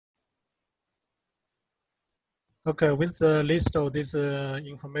Okay, with the list of this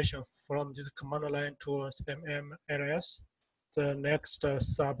information from this command line to MMLS, the next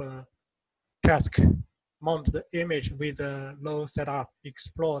task, mount the image with a low setup,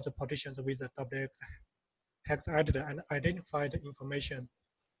 explore the partitions with the WX hex editor, and identify the information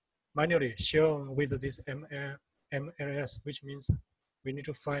manually shown with this MLS, which means we need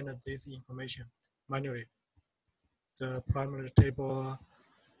to find this information manually. The primary table,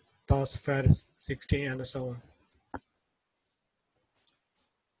 DOS fed 16, and so on.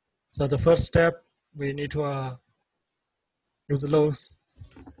 So the first step, we need to use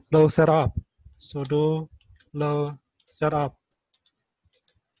low setup. So do low setup,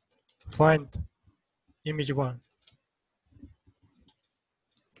 find image one.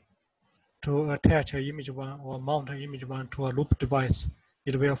 To attach image one or mount image one to a loop device,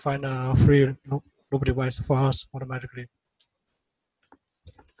 it will find a free loop device for us automatically.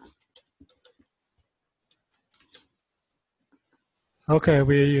 Okay,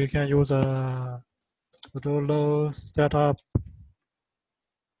 we can use a low setup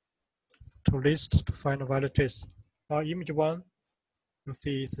to list to find a value trace. Image one, you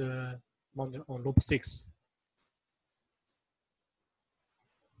see is mounted on loop 6.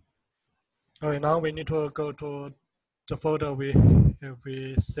 Okay, now we need to go to the folder we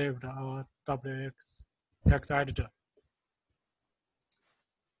saved our WX hex editor.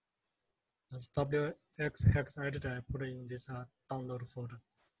 This WX hex editor I put in this download folder.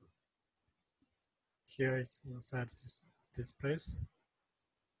 Here it's inside this place.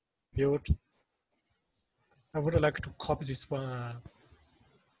 Build. I would like to copy this one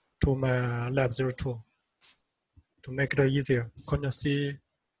to my Lab02 to make it easier. Ctrl C,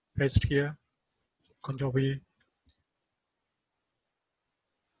 paste here, Ctrl V.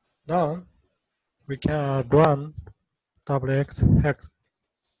 Now we can run WX hex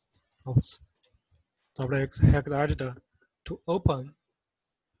editor to open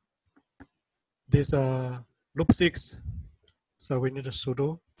this loop 6. So we need a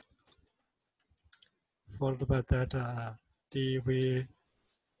sudo followed by that dv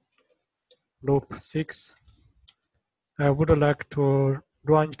loop 6. I would like to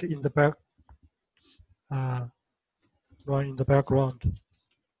run it in the back, run in the background.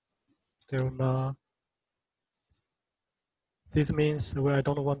 So now, this means I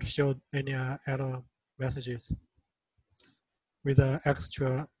don't want to show any error messages with the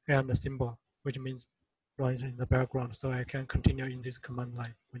extra and symbol, which means run it in the background, so I can continue in this command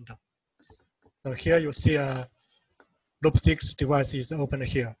line window. So here you see a loop 6 device is open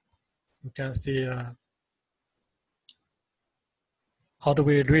here. You can see how do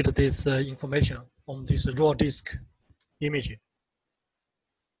we read this information on this raw disk image.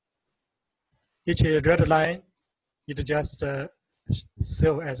 Each red line, it just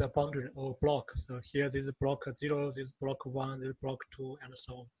serve as a boundary or block. So here this is block 0, this is block 1, this is block 2, and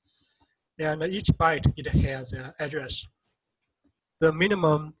so on. And each byte, it has an address. The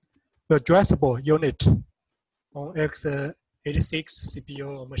minimum addressable unit on x86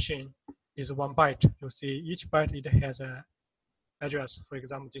 CPU machine is 1 byte. You see each byte, it has an address. For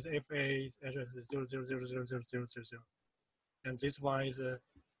example, this FA address is 000000000. And this one is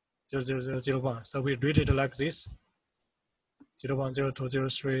 00001. So we read it like this,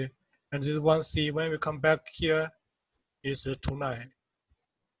 010203. And this 1C, when we come back here, is 29.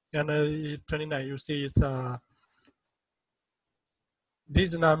 And 29, you see it's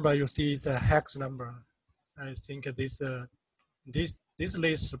this number you see is a hex number. I think this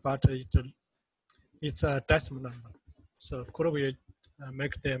list, but it's a decimal number. So could we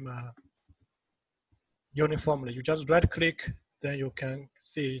make them uniformly? You just right click, then you can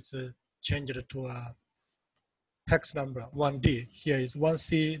see it's changed to a hex number 1D. Here is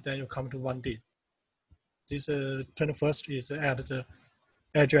 1C, then you come to 1D. This 21st is at the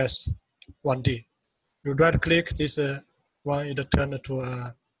address 1D. You right click this one, it turned to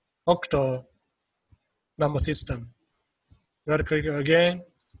a octal number system. Right click again,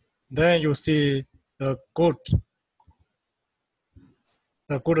 then you see the good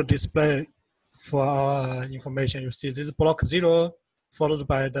display for our information. You see this block 0 followed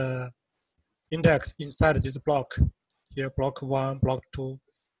by the index inside this block. Here block 1, block 2.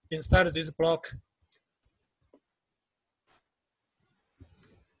 Inside this block,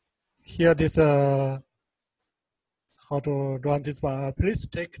 here this how to run this one. Please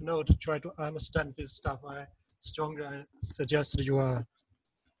take note, try to understand this stuff. I strongly suggest you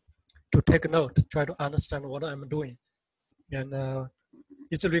to take note, try to understand what I'm doing. And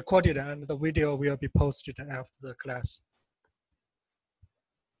it's recorded and the video will be posted after the class.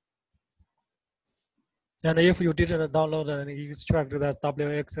 And if you didn't download and extract that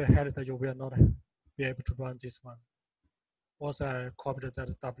WX editor, you will not be able to run this one. Also, I copied that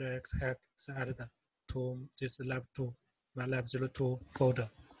WX hex editor to this Lab02, my Lab02 folder.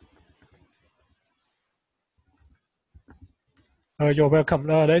 You're welcome.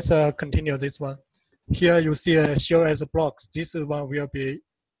 Now let's continue this one. Here you see show as blocks. This one will be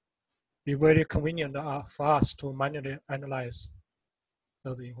very convenient for us to manually analyze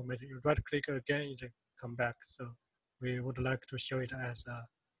those information. You right click again, it come back. So we would like to show it as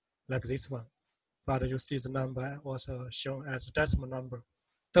like this one. But you see the number also shown as a decimal number.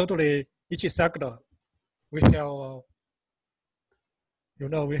 Totally, each sector we have,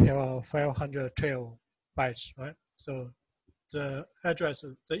 we have 512 bytes, right? So the address,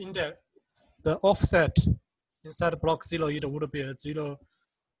 the index, the offset inside block 0, it would be 0,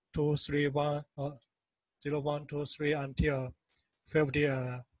 2, 3, 1, or 0, 1, 2, 3 until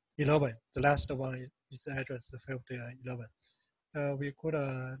 5011. The last one is the address 5011. We could,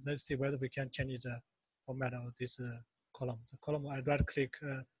 let's see whether we can change the format of this column. The column, I right click,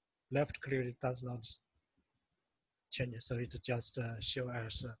 left click, it does not change it. So it just show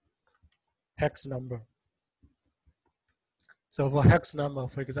as hex number. So for hex number,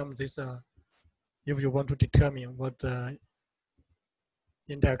 for example, this, if you want to determine what the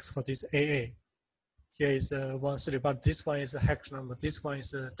index for this AA, here is 13, but this one is a hex number. This one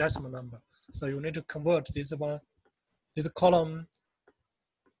is a decimal number. So you need to convert this one, this column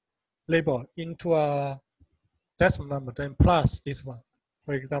label into a decimal number, then plus this one.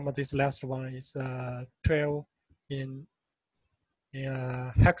 For example, this last one is 12 in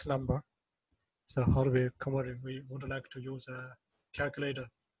hex number. So how do we convert it? We would like to use a calculator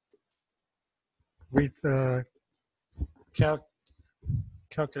with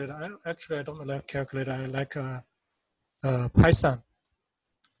calculator. Actually, I don't like calculator. I like Python.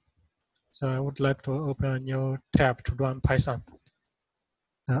 So I would like to open a new tab to run Python.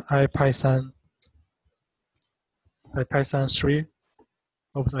 IPython 3.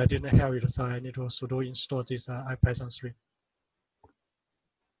 Oops, I didn't have it, so I need to sudo install this IPython 3.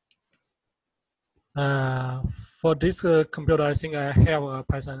 For this computer, I think I have a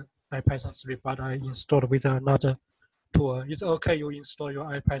IPython 3, but I installed with another tool. It's okay you install your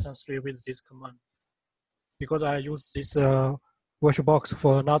IPython 3 with this command. Because I use this VirtualBox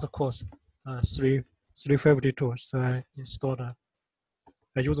for another course, 352. So I installed,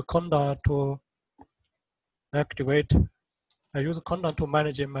 I use a conda to activate. I use a conda to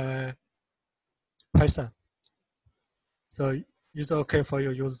manage my Python. So it's okay for you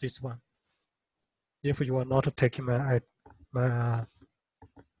to use this one. If you are not taking my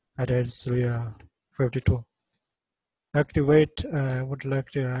IDS 352. Activate, I would like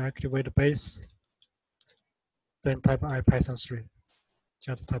to activate base, then type IPython 3.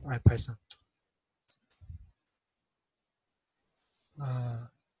 Just type IPython.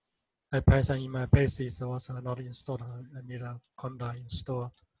 IPython in my base is also not installed. I need a conda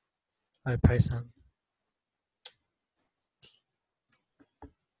install IPython.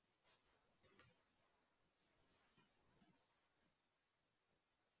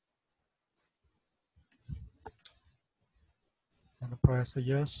 And press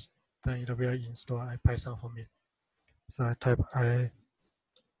yes, then it will install IPython for me. So I type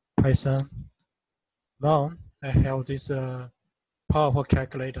IPython. Now I have this powerful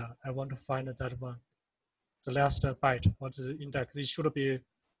calculator. I want to find that one. The last byte, what is the index? It should be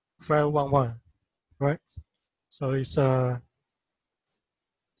 511, right? So it's a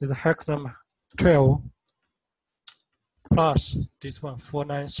hex number 12 plus this one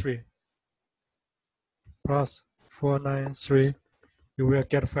 493 plus 493. You will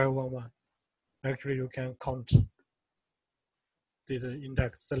get 511. Actually, you can count this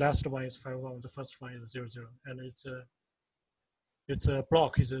index. The last one is 511. The first one is 00, and it's a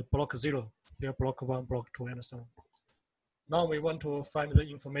block. It's a block 0. Here, block 1, block 2, and so on. Now we want to find the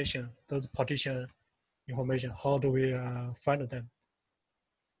information, those partition information. How do we find them?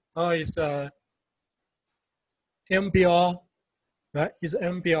 It's MBR, right? It's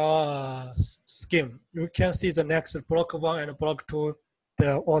MBR scheme. You can see the next block 1 and block 2,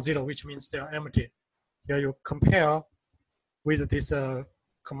 they're all 0, which means they are empty. Here you compare with this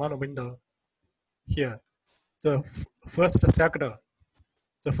command window here. The first sector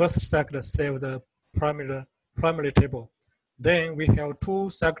save the primary table. Then we have 2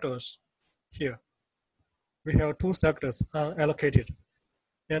 sectors here. We have 2 sectors unallocated.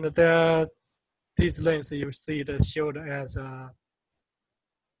 And there, these lengths you see it showed as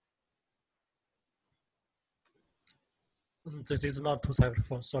this is not 2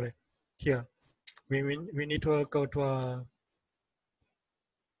 sectors, sorry. Here, we need to go to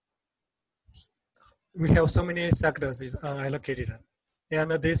we have so many sectors is unallocated.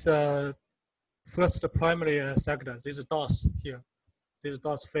 And this first primary sector, this DOS here, this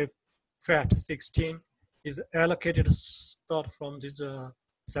DOS FAT16 is allocated start from this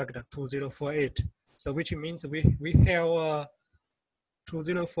sector 2048. So which means we have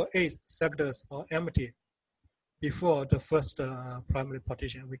 2048 sectors are empty before the first primary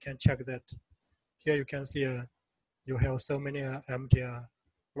partition. We can check that. Here you can see you have so many empty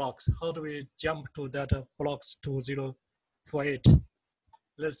blocks. How do we jump to that blocks 2048?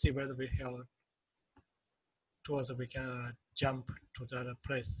 Let's see whether we have tools we can jump to that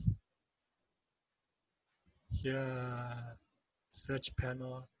place. Here, search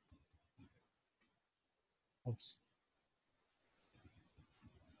panel. Oops.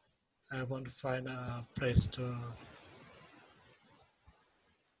 I want to find a place to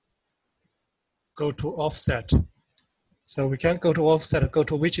go to offset. So we can go to offset, go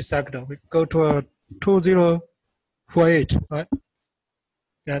to which sector? We go to 2048, right?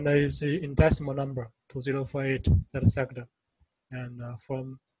 And it's in decimal number, 2048, that sector. And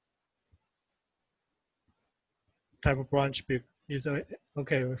from type of branch is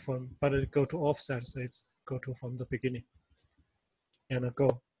okay, but it go to offset, so it's go to from the beginning. And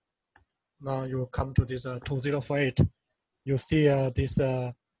go. Now you come to this 2048. You see this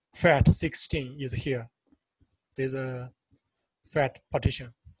FAT16 is here. There's a FAT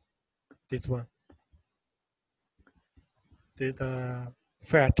partition, this one. There's the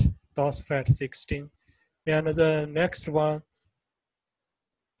DOS FAT16. And the next one,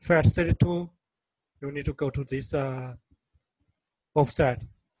 FAT32, you need to go to this offset.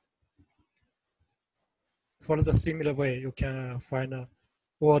 For the similar way, you can find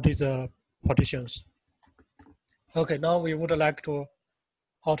all these partitions. Okay, now we would like to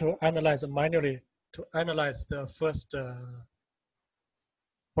how to analyze manually to analyze the first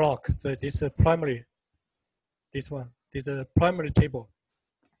block, this primary, this one, this primary table.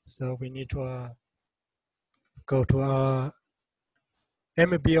 So we need to go to our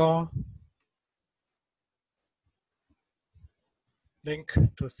MBR link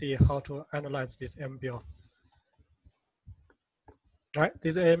to see how to analyze this MBR. Right,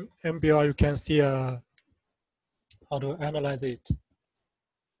 this MBR, you can see how to analyze it.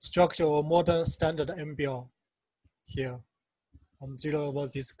 Structure or modern standard MBR here. 0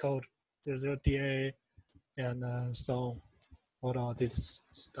 was this code, 0DA, and so on. What are this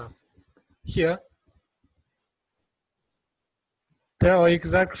stuff? Here, there are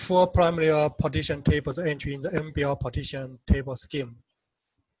exact 4 primary partition tables entry in the MBR partition table scheme.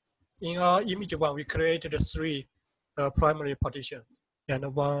 In our image one, we created 3 primary partition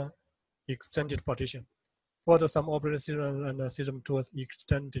and 1 extended partition. For some operating system and system tools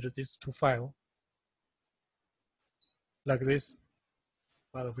extended this to file like this,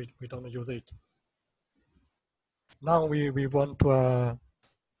 but we don't use it. Now we want to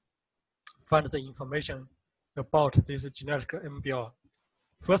find the information about this generic MBR.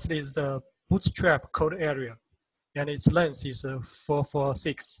 First is the bootstrap code area, and its length is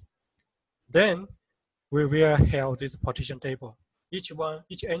 446. Then we will have this partition table. Each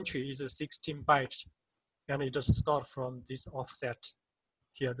entry is 16 bytes, and it just start from this offset.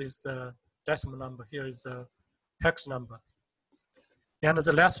 Here, this is the decimal number. Here is the hex number. And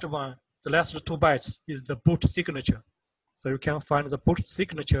the last one, the last 2 bytes is the boot signature. So you can find the boot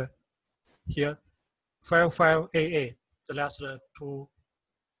signature here, 55AA, the last 2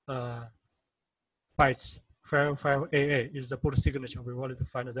 bytes, 55AA is the boot signature. We wanted to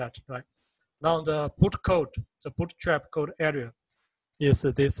find that, right? Now the boot code, the bootstrap code area is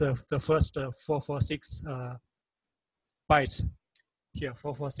this the first 446 bytes. Here,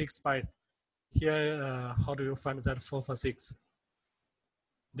 446 bytes. Here, how do you find that 446?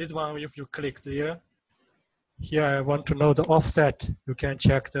 This one, if you click there, here I want to know the offset. You can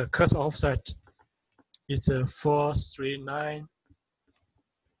check the cursor offset. It's 439.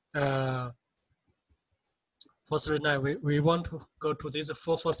 439. We want to go to this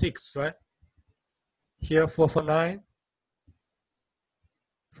 446, right? Here 449,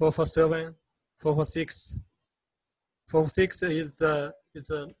 447, 446. 446 is the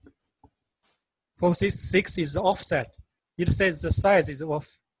 466 is the offset. It says the size is of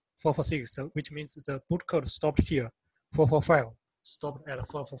 446, so which means the boot code stopped here. 445 stopped at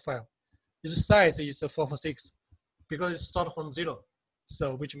 445. Its size is 446 because it started from 0.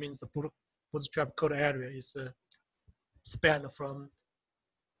 So which means the bootstrap code area is span from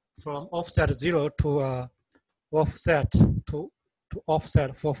offset 0 to offset to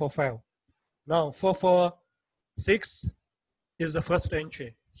offset 445. Now 446 is the first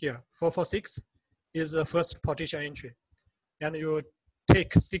entry here. 446 is the first partition entry, and you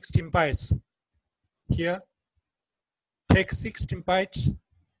take 16 bytes here. Take 16 bytes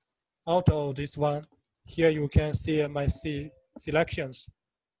out of this one, here you can see my selections.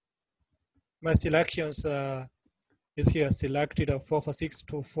 My selections is here selected 446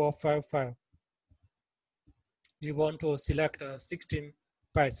 to 455. You want to select 16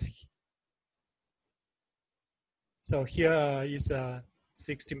 bytes. So here is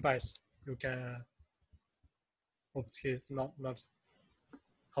 16 bytes. You can, oops, here's not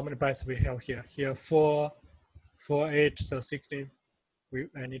how many bytes we have here. Here 4, 8, so 16.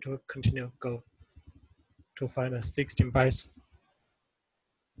 I need to continue go to find 16 bytes.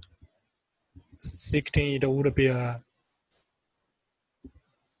 16 it would be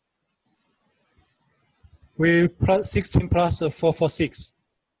we plus 16 plus 446.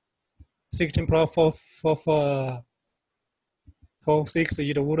 16 plus 446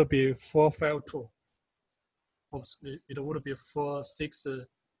 it would be 452. Oops, it would be 462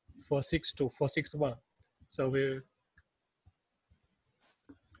 461. So we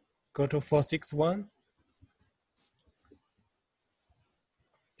go to 461.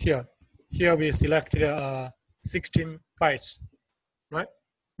 Here we selected 16 bytes, right?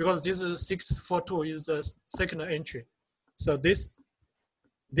 Because this is 642 is the second entry. So this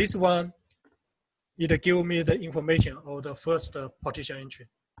one, it gives me the information of the first partition entry.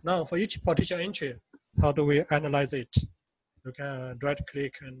 Now for each partition entry, how do we analyze it? You can right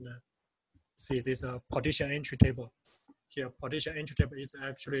click and see this partition entry table. Here, partition entry table is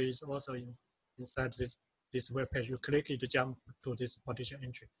actually also inside this web page. You click it, jump to this partition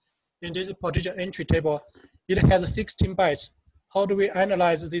entry. In this partition entry table, it has 16 bytes. How do we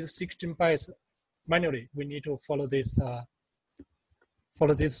analyze these 16 bytes manually? We need to follow this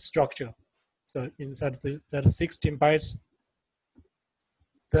structure. So inside that 16 bytes,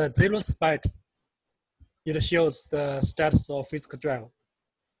 the 0th byte, it shows the status of physical drive.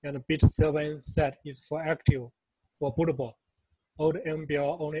 And bit 7 set is for active or bootable. Old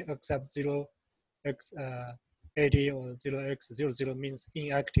MBR only accepts 0x80 or 0x00 means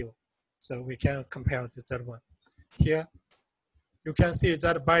inactive. So we can compare with that one. Here, you can see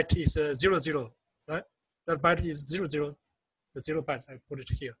that byte is 00, right? That byte is 00. The 0 byte, I put it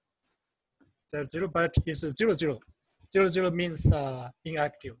here. The 0 byte is 00. 00 means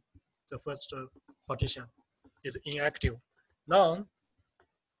inactive. The first partition is inactive. Now,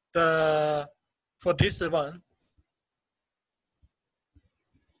 for this one,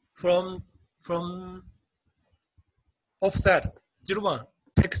 from offset 01,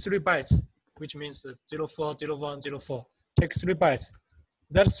 take 3 bytes, which means 04, 01, 04. Take 3 bytes.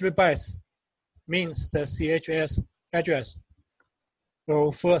 That 3 bytes means the CHS address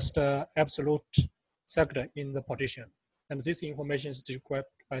for first absolute sector in the partition. And this information is described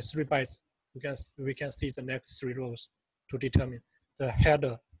by 3 bytes. We can see the next 3 rows to determine the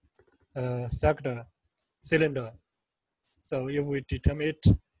header, sector, cylinder. So if we determine it,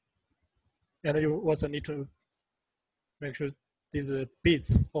 and you also need to make sure these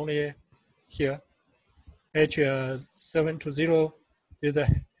bits only here. H7 to 0 is the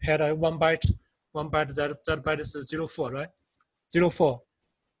header 1 byte. 1 byte, that byte is 04, right? 04.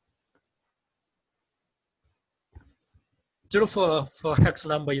 04 for hex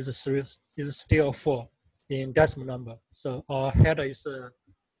number is still 4 in decimal number. So our header is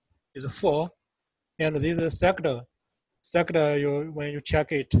 4, and this is sector. Sector, when you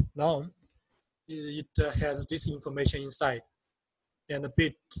check it now, it has this information inside, and the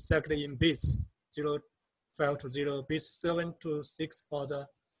bit sector in bits 05 to 0, bits 7 to 6 are the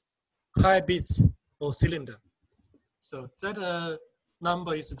high bits of cylinder. So that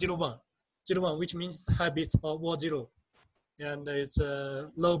number is 01, which means high bits are all 0, and it's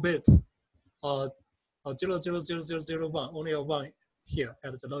low bits or 00001, only a 1 here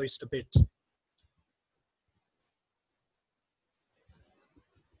at the lowest bit.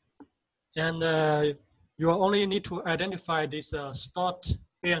 And you only need to identify this start,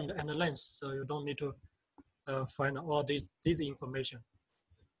 end, and length, so you don't need to find all this information.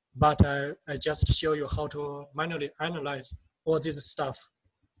 But I just show you how to manually analyze all this stuff.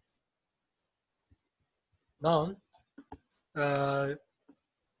 Now, the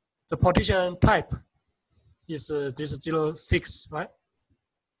partition type is this 06, right?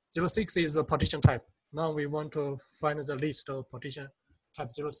 06 is the partition type. Now we want to find the list of partition type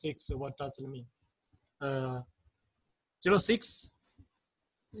 06. What does it mean? 06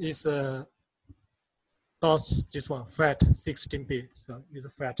 is this one, fat 16B. So it's a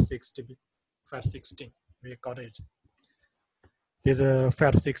fat 16B, fat 16. We got it. There's a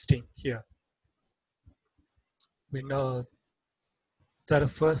fat 16 here. We know that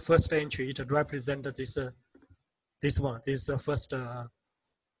first entry, it represents this one. This is first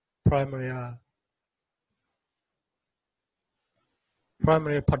primary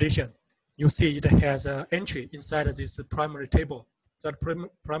partition. you see it has an entry inside this primary table. That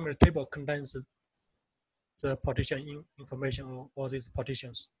primary table contains the partition information or these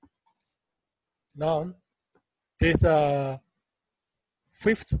partitions. Now, this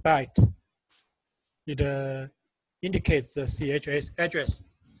fifth byte, it indicates the CHS address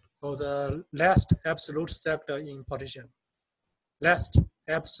or the last absolute sector in partition. Last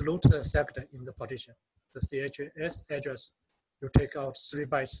absolute sector in the partition, the CHS address. You take out 3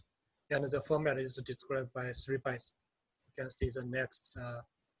 bytes, and the format is described by 3 bytes. You can see the next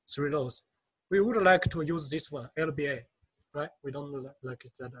 3 rows. We would like to use this one, LBA, right? We don't like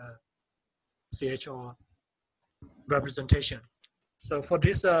it that CH or representation. So for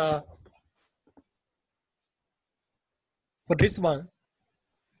this one,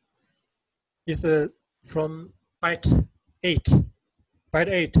 is from byte 8. Byte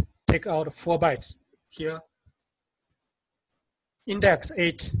 8, take out 4 bytes here. Index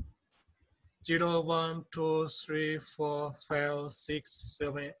 8, 0, 1, 2, 3, 4, 5, 6,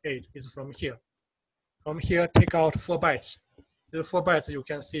 7, 8 is from here. From here, take out 4 bytes. The 4 bytes you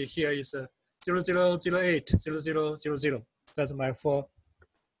can see here is 0008, 0000. That's my 4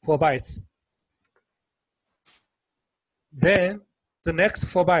 bytes. Then the next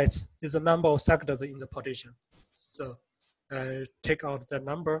 4 bytes is the number of sectors in the partition. So take out that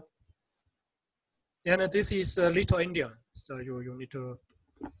number. And this is Little Endian. So you need to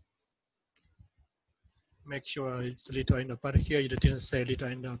make sure it's Little Endian. But here it didn't say Little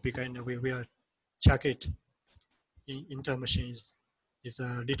Endian, Big Endian. We will check it in Intel machines. It's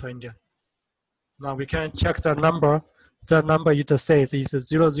Little Endian. Now we can check the number. The number it says is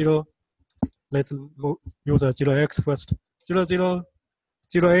 00. Let's use a 0x first. 00,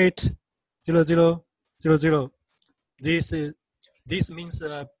 08, 00, 00. This means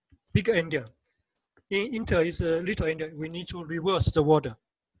Big Endian. In Intel is a Little Endian. We need to reverse the order.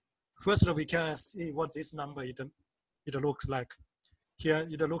 First, we can see what this number it looks like. Here,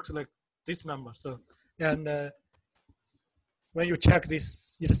 it looks like this number. So, and when you check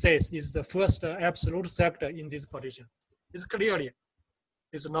this, it says is the first absolute sector in this partition. It's clearly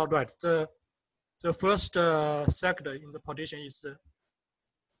it's not right. The first sector in the partition is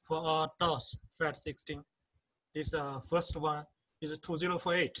for our DOS FAT16. This first one is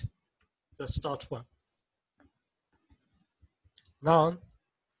 2048, the start one. Now,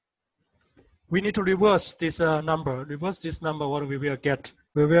 we need to reverse this number. Reverse this number, what we will get?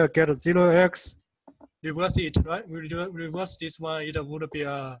 We will get 0x, reverse it, right? We reverse this one, it would be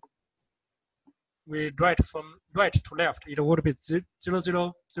we write from right to left, it would be 0, 0,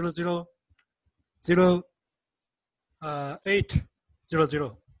 0, 0, 0, 8, 0,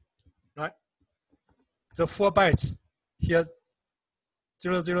 0, right? The 4 bytes here,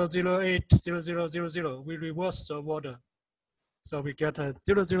 0, 0, 0, 8, 0, 0, 0, 0. We reverse the order. So we get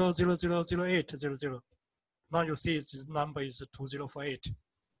 0, 0, 0, 0, 0, 8, 0, 0. Now you see this number is 2048.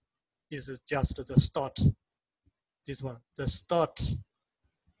 Is just the start. This one, the start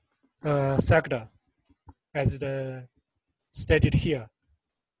sector, as the stated here.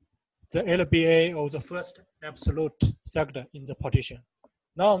 The LBA or the first absolute sector in the partition.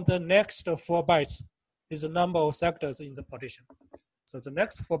 Now the next 4 bytes is the number of sectors in the partition. So the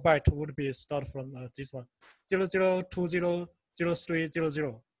next 4 bytes would be start from this one, 0, 0, 2, 0, 0, 3, 0,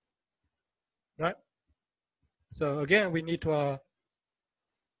 0, right? So again, we need to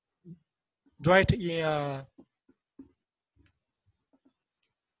write in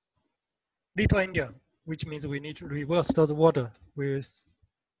Little Endian, which means we need to reverse those order with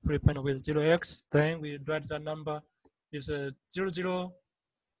prepend with 0x. Then we write that number is 0, 0,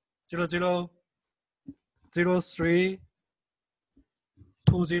 0, 0, 0, 3,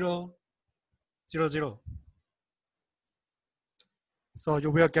 2, 0, 0, 0. So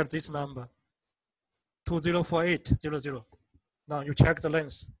you will get this number, 2048, 0, 0. Now you check the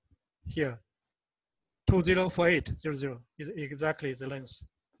length here. 2048, 0, 0 is exactly the length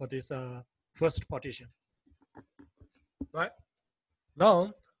for this first partition, right?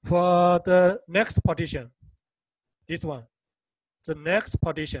 Now for the next partition, this one, the next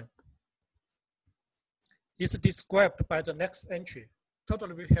partition is described by the next entry.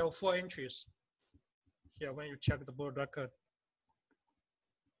 Totally we have 4 entries here when you check the board record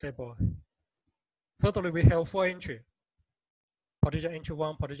table. Totally we have 4 entries. Partition entry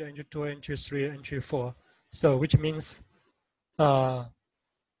 1, partition entry 2, entry 3, entry 4. So which means the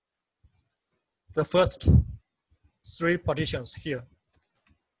first 3 partitions here,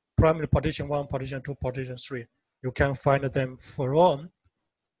 primary partition 1, partition 2, partition 3, you can find them from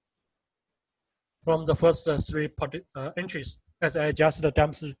the first 3 entries, as I just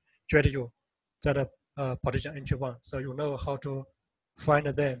demonstrated you that partition entry 1. So you know how to find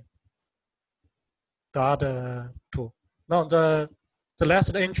them the other two. Now the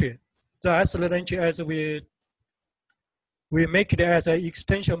last entry, the isolated entry as we make it as an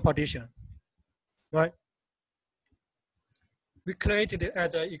extension partition, right? We created it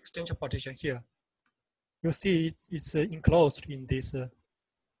as an extension partition here. You see it's enclosed in this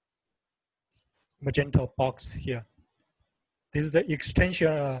magenta box here. This is the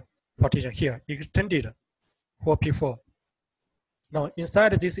extension partition here, extended for P4. Now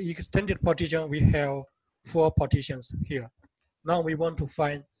inside this extended partition, we have 4 partitions here. Now we want to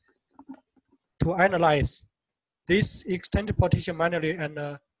analyze this extended partition manually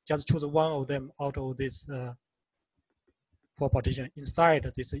and just choose one of them out of this 4 partition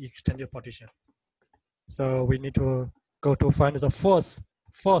inside this extended partition. So we need to go to find the fourth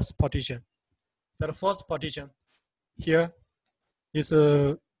partition. That fourth partition here is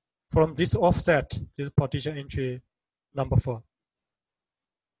from this offset, this partition entry number 4.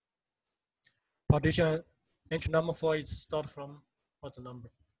 Partition entry number 4 is start from what's the number?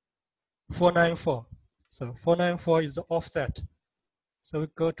 494. So 494 is the offset. So we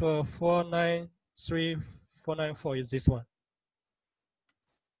go to 493, 494 is this one.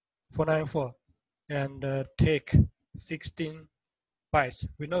 494 and take 16 bytes.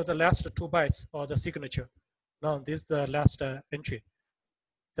 We know the last 2 bytes are the signature. Now this is the last entry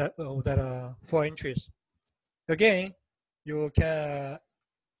that 4 entries. Again, you can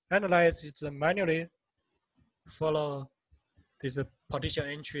analyze it manually, follow this partition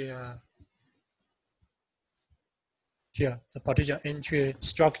entry here, the partition entry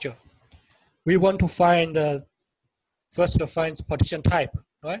structure. We want to find first find partition type,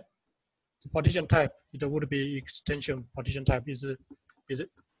 right? The partition type, it would be extension partition type is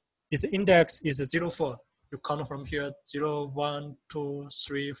index is 04. You count from here 0, 1, 2,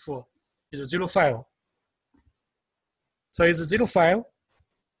 3, 4. It's 0 file. So it's 0 file.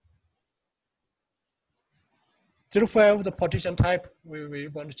 0 file, the partition type, we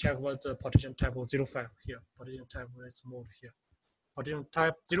want to check what the partition type of 0 file here. Partition type, let's move here. Partition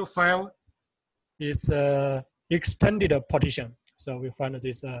type 0 file is extended partition. So we find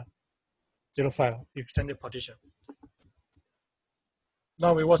this 0 file, extended partition.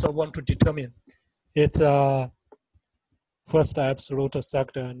 Now we also want to determine its first absolute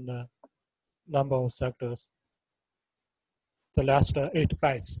sector and number of sectors, the last 8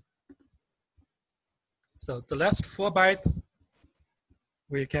 bytes. So the last 4 bytes,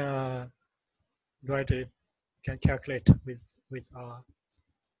 we can write it, can calculate with our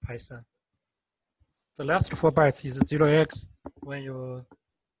Python. The last 4 bytes is 0x. When you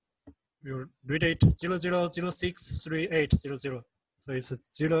read it 00063800. So it's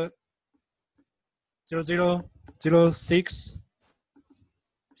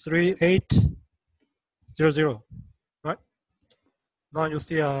 00063800. Right? Now you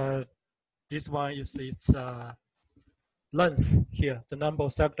see this one is its length here, the number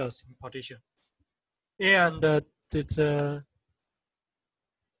of sectors in partition. And it's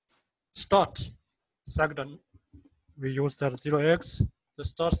start sector. We use that 0x. The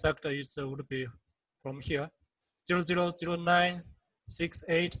start sector is would be from here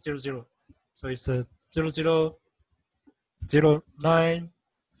 00096800. So it's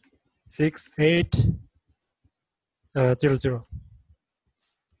 00096800.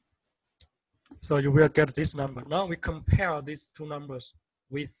 So you will get this number. Now we compare these 2 numbers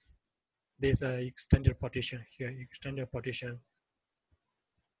with this extended partition here. Extended partition.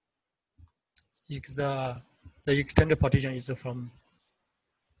 The extended partition is from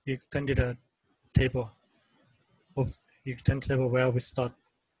the extended table. Oops, extended table where we start.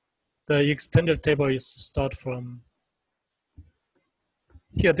 The extended table is start from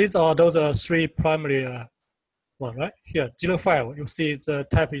here. These are those 3 primary one, right? Here, 05. You see the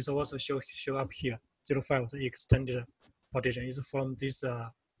type is also show up here. 05, the extended partition is from this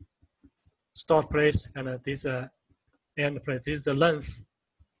start place and this end place. This is the length.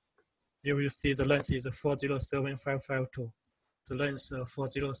 You will see the length is 407552. The length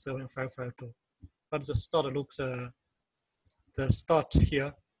 407552. But the start looks the start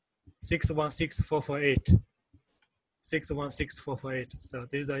here 616448. 616448. So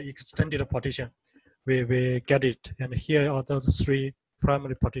this is an extended partition. We get it, and here are those 3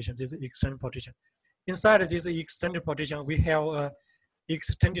 primary partitions. This is extended partition. Inside this extended partition, we have an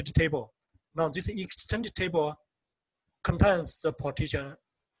extended table. Now this extended table contains the partition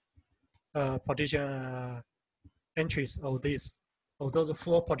entries of those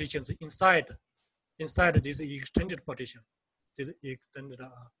 4 partitions inside this extended partition, this extended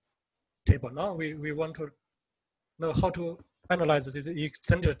table. Now we want to know how to analyze this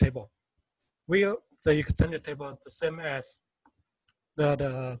extended table. The extended table the same as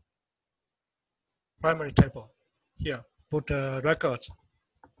the primary table. Here, put record,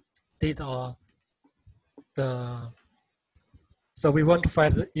 date or the. So we want to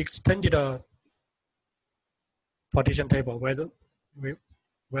find the extended partition table, whether it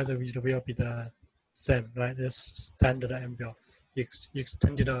will be the same, right? This standard MBL.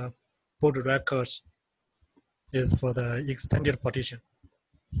 Extended boot records is for the extended partition.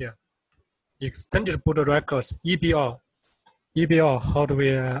 Here, extended boot records, EBR. EBR, how do we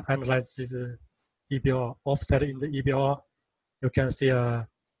analyze this EBR offset in the EBR? You can see how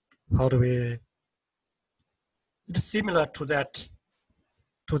do we, it's similar to that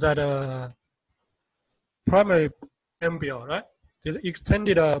primary MBR, right? This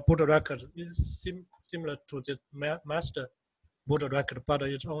extended boot record is similar to this master boot record, but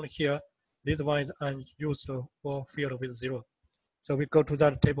it's only here. This one is unused or filled with 0. So we go to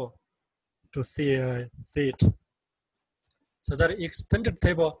that table to see it. So that extended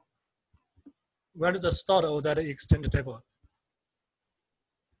table, where is the start of that extended table?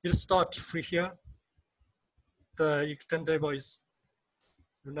 It starts here. The extended table is,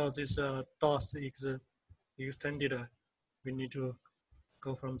 this DOS is extended. We need to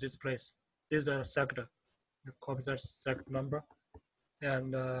go from this place. This is a sector. You copy that sector number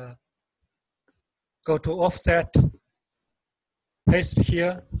and go to offset, paste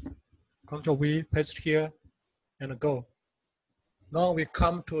here, Ctrl V, paste here, and go. Now we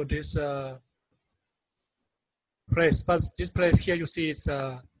come to this place, but this place here you see it's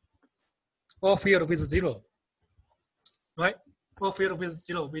all filled with 0, right? All filled with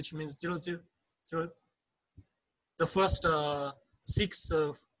 0, which means 0, 0, 0. The first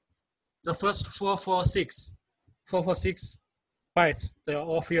 446 bytes, they are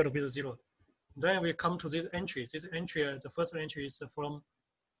all filled with 0. Then we come to this entry. This entry, the first entry is from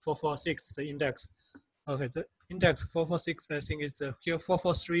 446, the index. Okay, the index 446, I think is here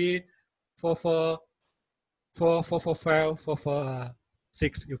 443, 444, 445,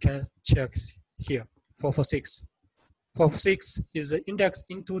 446. You can check here, 446. 446 is the index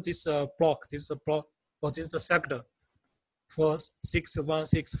into this block. This is a block, or this is the sector.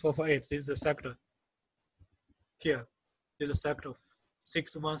 4616448. This is the sector. Here is the sector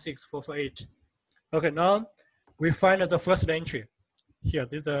 616448. Okay, now we find the first entry. Here,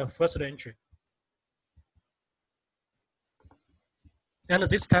 this is the first entry. And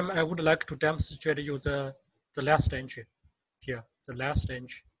this time I would like to demonstrate you the last entry. Here, the last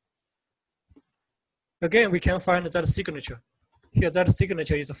entry. Again, we can find that signature. Here, that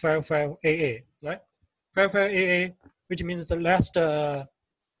signature is 55AA, right? 55AA, which means the last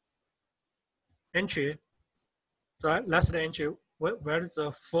entry. The last entry, where is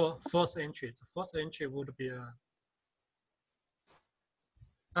the first entry? The first entry would be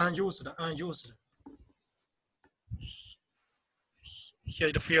unused. Here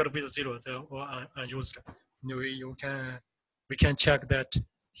it filled with 0 or unused. We can check that.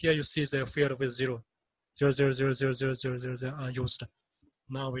 Here you see the field with 0. 0, 0, 0, 0, 0, 0, 0, 0, unused.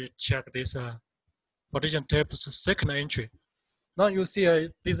 Now we check this partition table's second entry. Now you see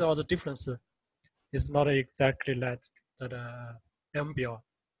these are the differences. It's not exactly like the MBR.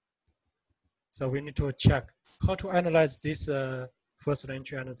 So we need to check how to analyze this first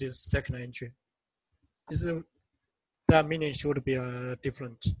entry and this second entry. That meaning should be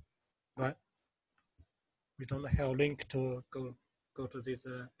different, right? We don't have a link to go to this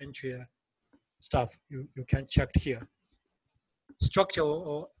entry stuff. You can check here. Structure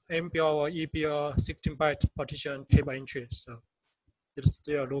or MBR or EBR 16-byte partition table entry. So it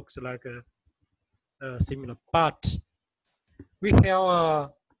still looks like similar, but we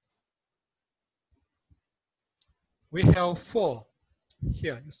have 4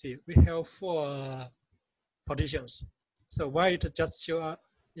 here. You see, we have 4 partitions. So why it just show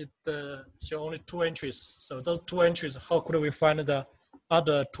show only 2 entries? So those 2 entries, how could we find the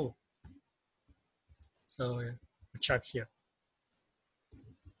other 2? So we check here.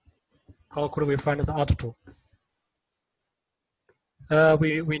 How could we find the other 2?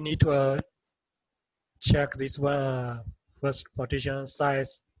 We need to check this one first partition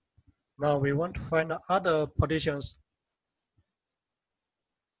size. Now we want to find other partitions.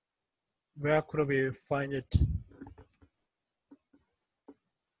 Where could we find it?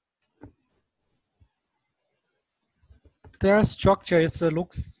 Their structure is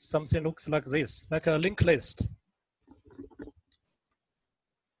something looks like this, like a linked list.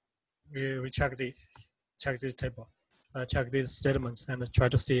 We check this table, check these statements, and try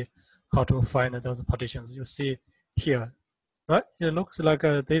to see how to find those partitions. You see here, right? It looks like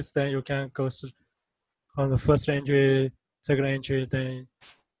this. Then you can go on the first entry, second entry, then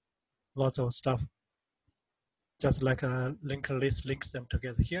lots of stuff. Just like a linked list, link them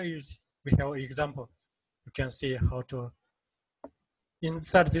together. Here we have an example. You can see how to,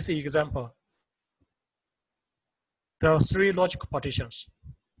 inside this example, there are 3 logic partitions.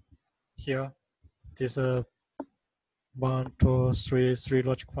 Here, this 1, 2, 3, 3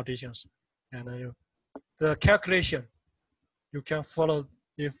 logic partitions. And the calculation, you can follow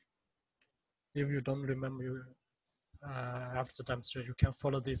if you don't remember after the demonstration, you can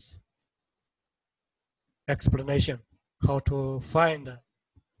follow this explanation, how to find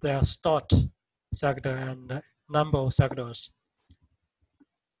the start sector and number of sectors.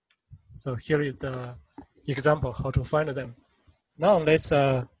 So here is the example how to find them. Now let's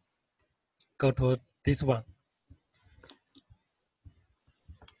go to this one.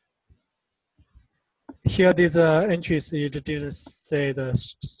 Here these entries, it didn't say the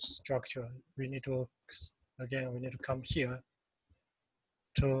structure. We need to, again, we need to come here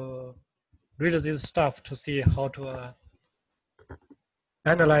to read this stuff to see how to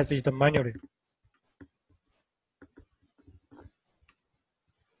analyze it manually.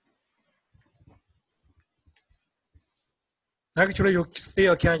 Actually, you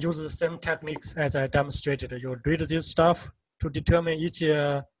still can use the same techniques as I demonstrated. You read this stuff to determine each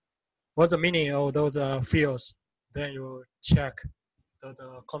what's the meaning of those fields. Then you check the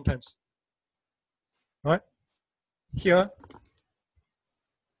contents. Right? Here,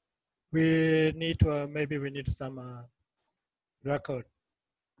 we need to maybe we need some record.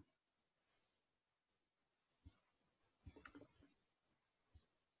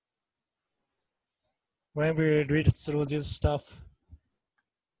 When we read through this stuff,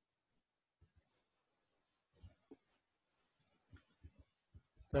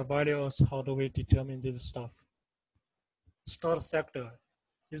 the values, how do we determine this stuff? Start sector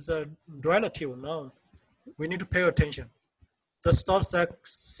is a relative noun. We need to pay attention. The start sector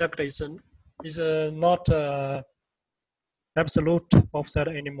is not absolute offset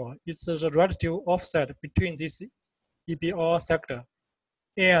anymore. It's a relative offset between this EBR sector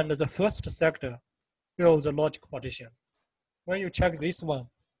and the first sector of the logic partition. When you check this one,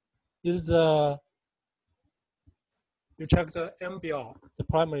 is you check the MBR, the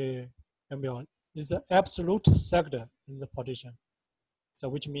primary MBR, is the absolute sector in the partition. So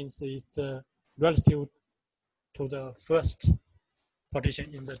which means it's relative to the first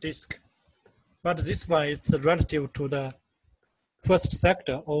partition in the disk. But this one is relative to the first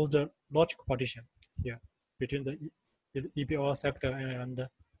sector of the logic partition here, between the EBR sector and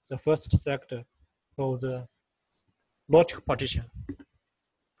the first sector of the logic partition.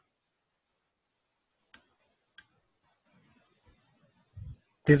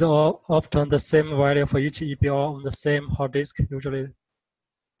 These are often the same value for each EBR on the same hard disk, usually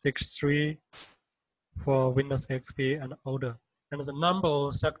 63 for Windows XP and older. And the number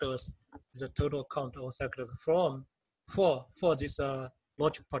of sectors is the total count of sectors for this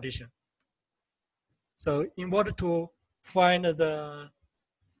logic partition. So in order to find the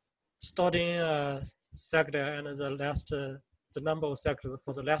starting sector and the last, the number of sectors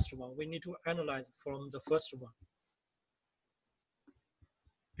for the last one, we need to analyze from the first one.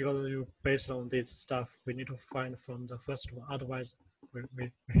 Because based on this stuff, we need to find from the first one. Otherwise,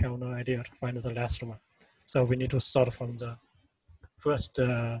 we have no idea to find the last one. So we need to start from the first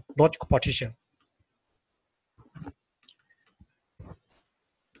logic partition.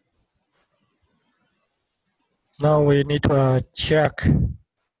 Now we need to check.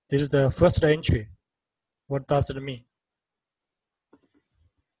 This is the first entry. What does it mean?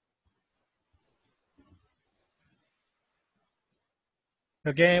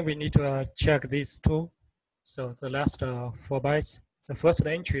 Again, we need to check these two. So the last 4 bytes. The first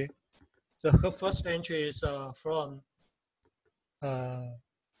entry. The first entry is from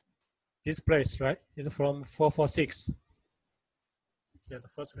this place, right? It's from 446. Here, the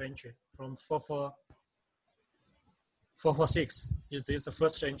first entry from 446 is this the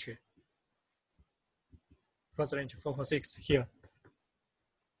first entry. First entry 446 here.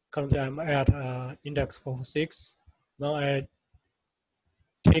 Currently, I'm at index 446. Now I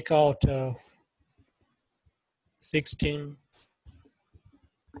take out 16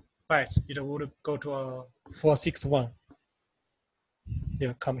 bytes. It would go to 461.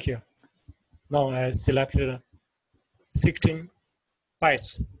 Here, come here. Now I selected 16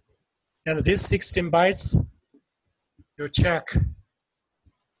 bytes. And these 16 bytes, you check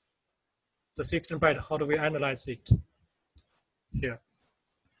the 16 byte, how do we analyze it? Here.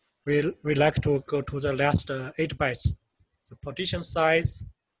 We like to go to the last 8 bytes. The partition size,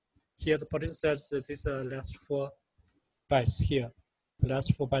 here the partition size is this last 4 bytes here. The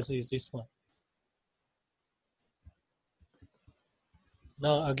last 4 bytes is this one.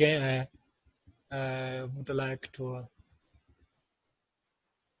 Now again, I would like to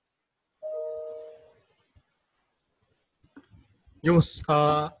use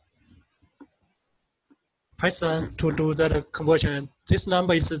Python to do that conversion. This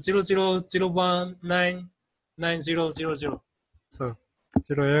number is 0001999000. So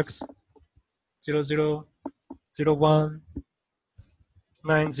 0x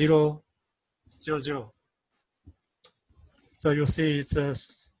 00019000. So you see it's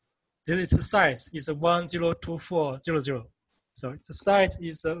this is the size is 102400. So the size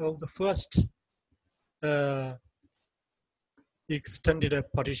is of the first extended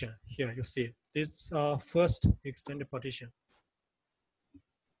partition. Here you see this is our first extended partition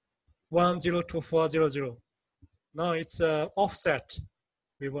 102400. Now it's offset.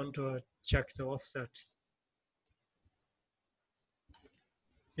 We want to check the offset.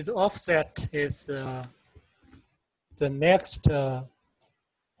 Its offset is the next 4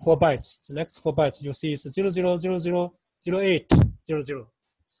 bytes. The next 4 bytes you see is 00000800.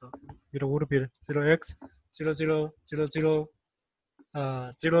 So it would be 0x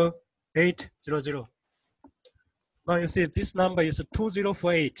 00000800. Now you see this number is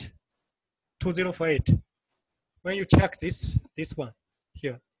 2048. 2048. When you check this one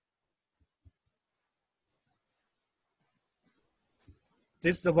here,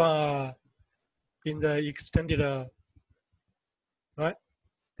 this is the one in the extended, right?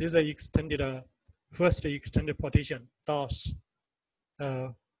 This is the extended, first extended partition DOS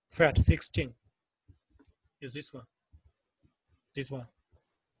FAT16 is this one. This one,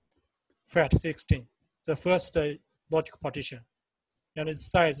 FAT16, the first logic partition, and its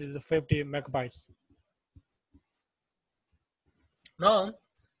size is 50 megabytes. Now,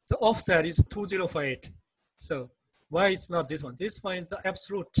 the offset is 2048. So why it's not this one? This one is the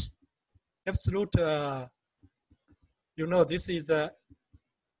absolute. You know, this is the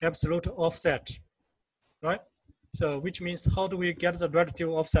absolute offset, right? So which means how do we get the relative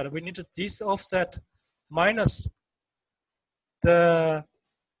offset? We need this offset minus the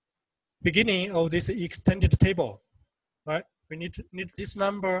beginning of this extended table, right? We need this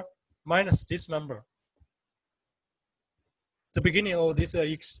number minus this number. The beginning of this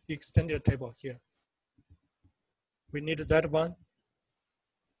extended table here. We need that one.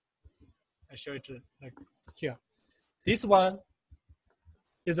 I show it like here. This one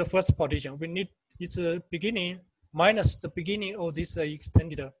is the first partition. We need its beginning minus the beginning of this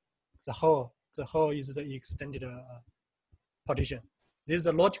extended, the whole is the extended partition. This is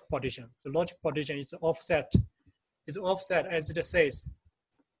a logic partition. The logic partition is offset. It's offset as it says.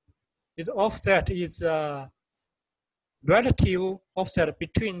 Its offset is relative offset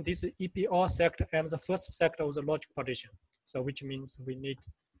between this EPR sector and the first sector of the logic partition. So which means we need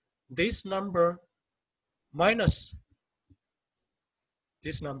this number minus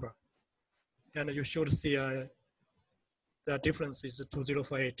this number. And you should see the difference is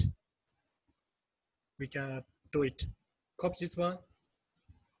 2048. We can do it. Copy this one.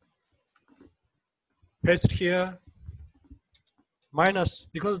 Paste it here. Minus,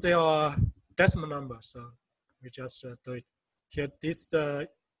 because they are decimal numbers, so we just do it. Here, this is the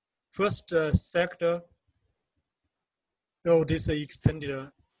first sector of this extended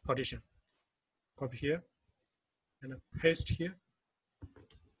partition. Copy here and paste here.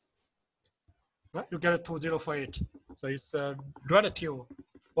 Right, you get 2048. So it's a relative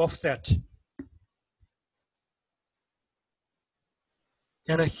offset.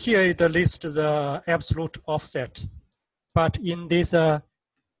 And here it lists the absolute offset. But in this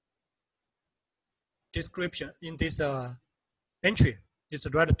description, in this entry, it's a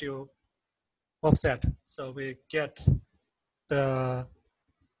relative offset. So we get the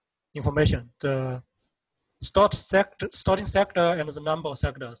information, the starting sector and the number of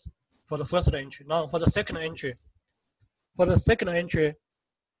sectors for the first entry. Now for the second entry,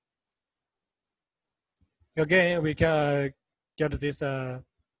 again, we can get this,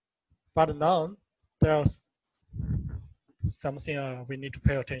 but now there's something we need to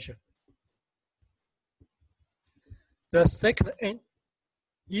pay attention. The second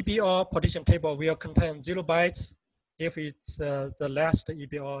EBR partition table will contain 0 bytes if it's the last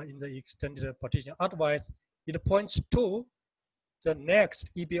EBR in the extended partition. Otherwise, it points to the next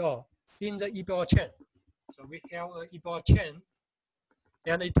EBR in the EBR chain. So we have an EBR chain,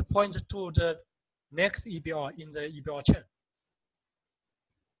 and it points to the next EBR in the EBR chain.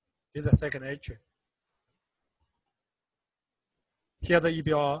 This is the second entry. Here the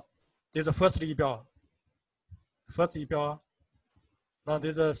EBR, this is the first EBR. First EBR. Now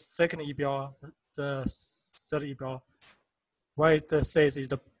this is the second EBR, the third EBR. What it says is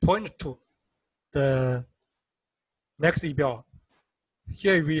the point to the next EBR.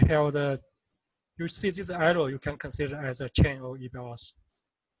 Here we have the, you see this arrow, you can consider as a chain of EBRs.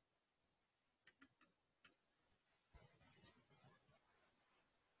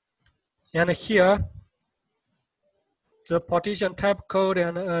 And here, the partition type code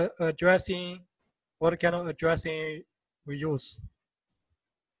and addressing, what kind of addressing we use?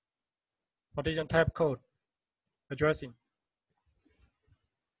 Partition type code addressing.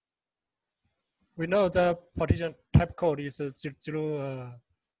 We know the partition type code is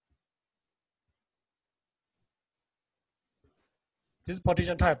this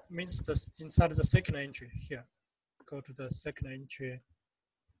partition type means this inside the second entry here. Go to the second entry.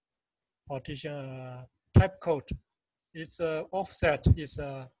 Partition type code. Its offset is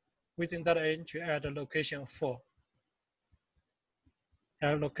within that entry at location 4.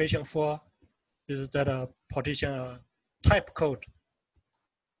 At location 4 is that partition type code.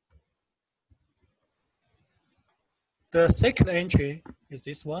 The second entry is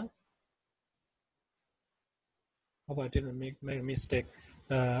this one. Hope I didn't make a mistake.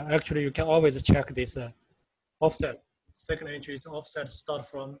 Actually, you can always check this offset. Second entry is offset start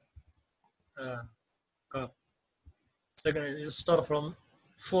from second is start from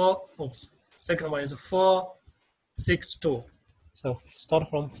 4. Oops. Second one is 462. So start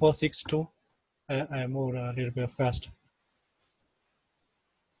from 462. I moved a little bit fast.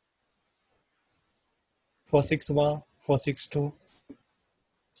 461, 462.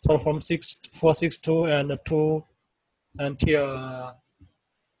 Start from 462 and 2 until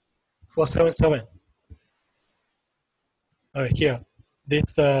 477. Here, this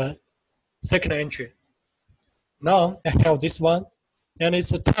is the second entry. Now I have this one, and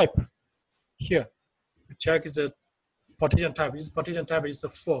it's a type here. Check the partition type. This partition type is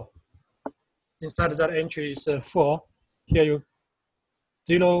 4. Inside that entry is 4. Here you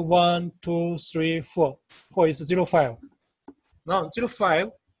 0, 1, 2, 3, 4. 4 is 05. Now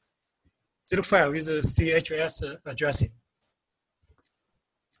 05 is a CHS addressing.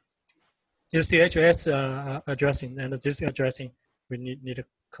 Is CHS addressing, and this addressing we need a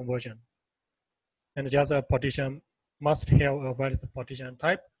conversion. And just a partition must have a valid partition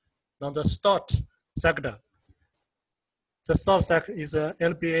type. Now the start sector. The start sector is a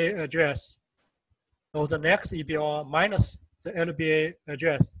LBA address of the next EBR minus the LBA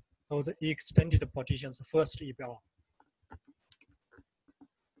address of the extended partition's first EBR.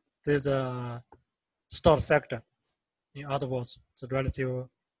 There's a start sector. In other words, the relative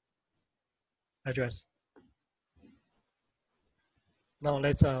address. Now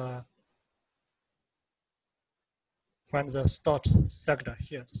let's find the start sector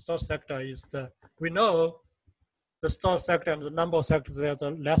here. The start sector is we know the start sector and the number of sectors are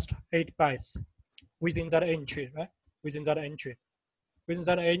the last 8 bytes within that entry, right? Within that entry. Within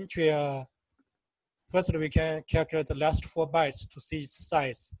that entry, first we can calculate the last 4 bytes to see its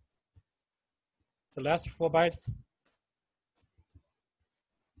size. The last 4 bytes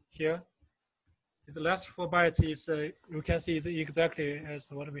here. The last 4 bytes is, you can see is exactly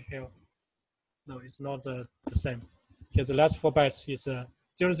as what we have. No, it's not the same. Here the last 4 bytes is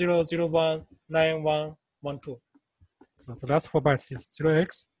 00019112. So the last 4 bytes is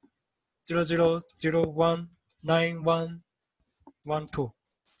 0x 00019112.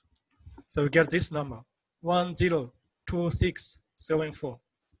 So we get this number 102674.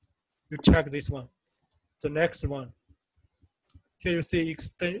 You check this one. The next one. Here you see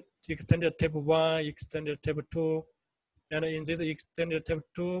extended table 1, extended table 2, and in this extended table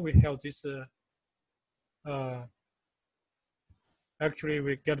 2 we have this. Actually,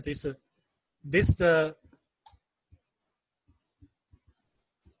 we get this. This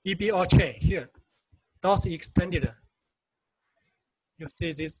EBR chain here. That's extended. You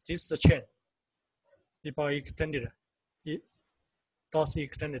see this is the chain. EBR extended. That's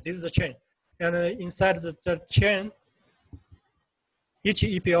extended. This is the chain, and inside the chain. Each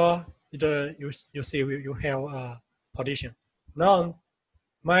EPR, you see you have a partition. Now,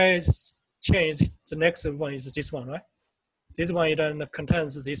 my chain is the next one is this one, right? This one then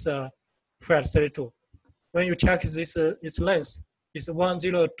contains this file 32. When you check this, its length is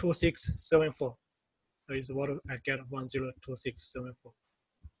 102674. So is what I get 102674.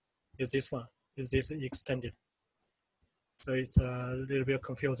 Is this one? Is this extended? So it's a little bit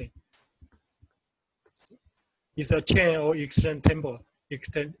confusing. It's a chain or extended table.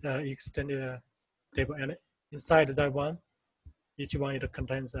 Extended table, and inside that one, each one it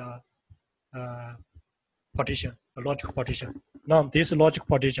contains a partition, a logic partition. Now this logic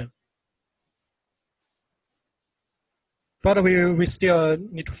partition, but we still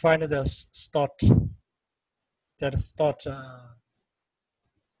need to find the start. That start.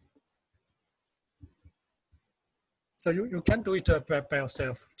 So you can do it by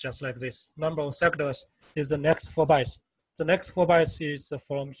yourself, just like this. Number of sectors is the next 4 bytes. The next 4 bytes is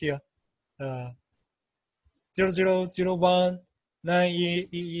from here, 0001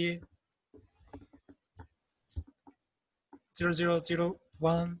 9EEE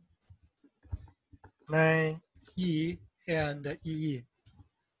 0001, 9E, and EE.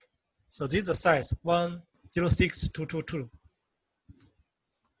 So this is the size 106222.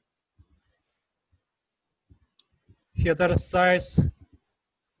 Here that size,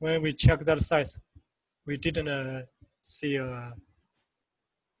 when we check that size, we didn't see a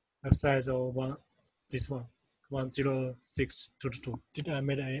size of this one, 10622. Did I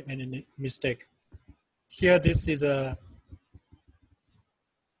make any mistake? Here, this is a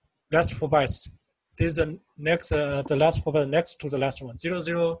last 4 bytes. This is the next, the last 4 bytes next to the last one.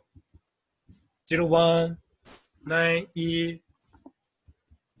 0001, 9E,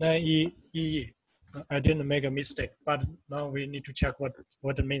 9E, EE. I didn't make a mistake, but now we need to check what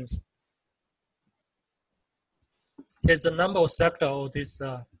it means. Here's the number of sectors of this,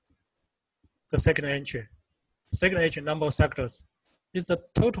 the second entry. Second entry number of sectors is the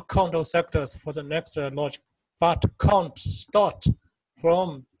total count of sectors for the next logic, but count start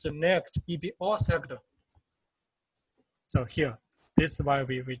from the next EBR sector. So here, this is why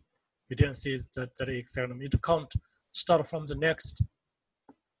we didn't see the exact number. It count start from the next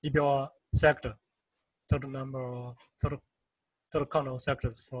EBR sector. Total number of total count of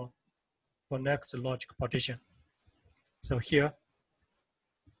sectors for next logic partition. So here,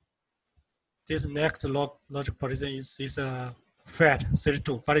 this next logic partition is a fat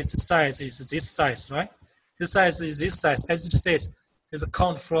 32, but its size is this size, right? This size is this size. As it says, is a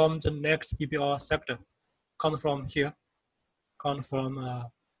count from the next EBR sector. Count from here. Count from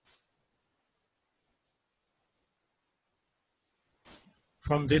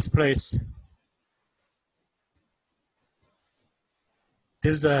this place.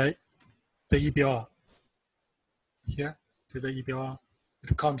 This is the EBR. Here to the EBR.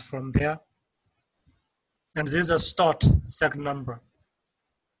 It counts from there. And this is a start second number.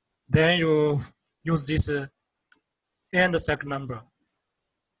 Then you use this end second number.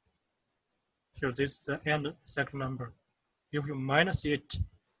 Here, this is the end second number. If you minus it,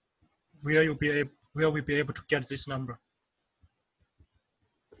 will we be able to get this number?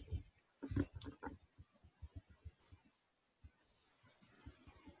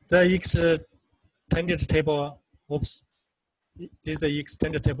 The extended table, oops, this is the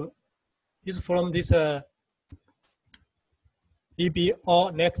extended table, is from this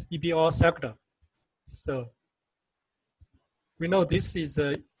EBR, next EBR sector. So we know this is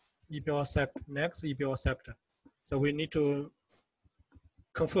the EBR sector, next EBR sector. So we need to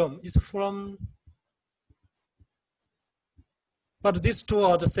confirm it's from, but these two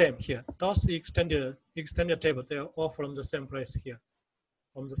are the same here. Those extended table, they are all from the same place here,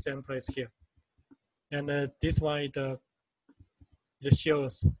 from the same place here. And this one, it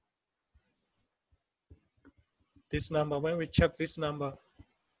shows this number. When we check this number,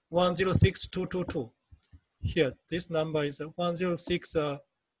 106222. Here, this number is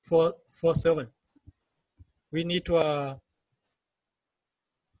 10647. We need to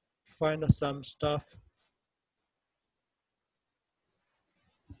find some stuff.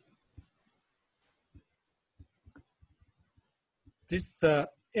 This is the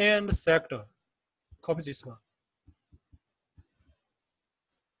end sector. Copy this one.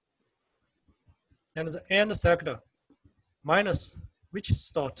 And the end sector minus which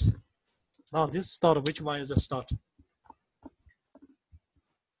start? Now this start, which one is the start?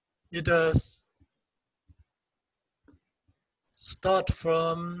 It does start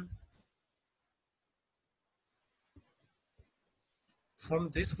from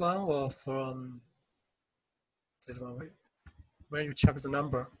this one or from this one? When you check the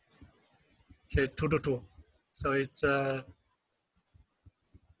number, here 222. So it's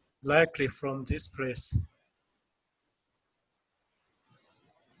likely from this place.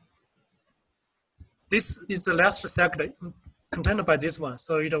 This is the last sector contained by this one.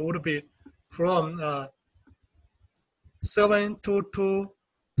 So it would be from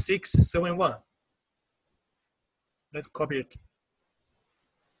 722.671. Let's copy it.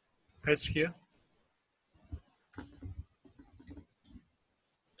 Paste here.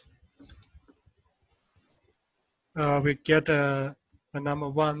 We get a number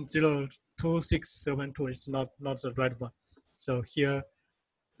 102672. It's not the right one. So here,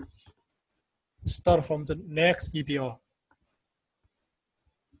 start from the next EBR.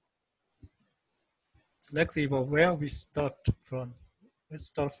 The next EBR, where we start from? Let's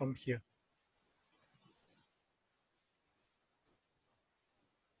start from here.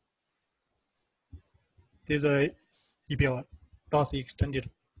 This is a EBR, DOS extended.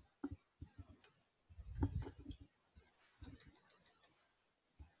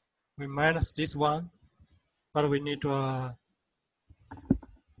 We minus this one, but we need to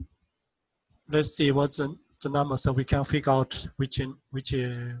let's see what's the the number so we can figure out which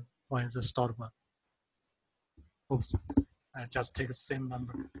one is the stored one. Oops, I just take the same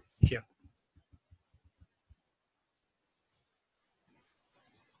number here.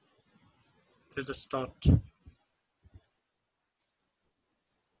 This is start.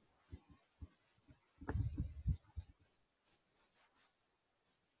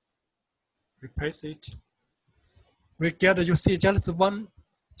 Replace it. We get, you see, just one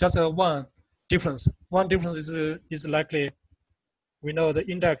difference. One difference is likely, we know the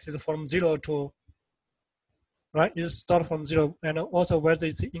index is from 0 to, right? It start from 0, and also whether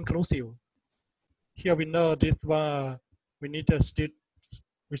it's inclusive. Here we know this one, we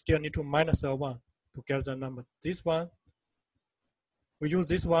still need to minus a 1 to get the number. This one, we use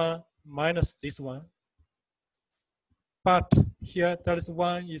this one minus this one. But here, there is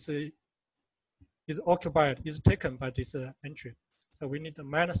one is occupied, is taken by this entry. So we need a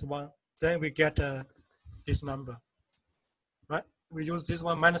minus 1, then we get this number, right? We use this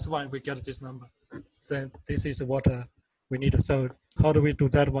one minus 1, we get this number. Then this is what we need. So how do we do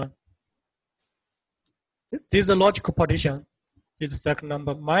that one? This is a logical partition, is the second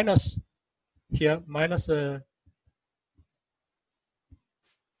number, minus here, minus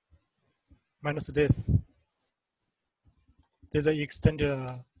this. There's an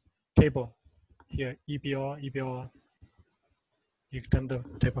extended table here, EBR,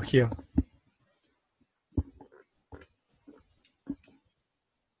 extended table here.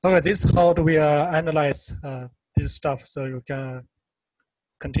 Okay, this is how do we analyze this stuff, so you can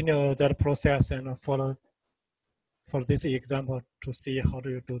continue that process and follow for this example to see how do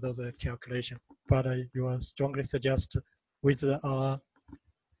you do those calculation. But you are strongly suggest with our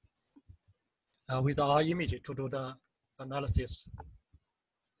image to do the analysis.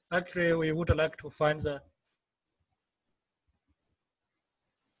 Actually, we would like to find the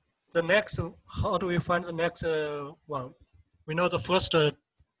next. How do we find the next one? We know the first two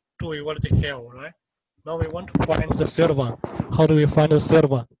we already have, right? Now we want to find the third one. How do we find the third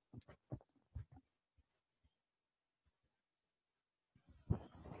one?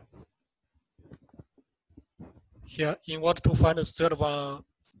 Here, in order to find the third one,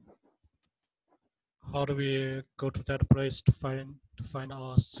 how do we go to that place to find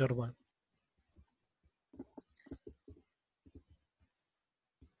our third one?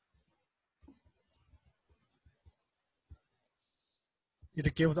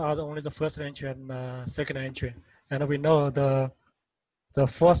 It gives us only the first entry and second entry, and we know the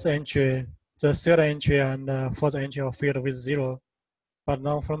fourth entry, the third entry, and fourth entry are filled with 0. But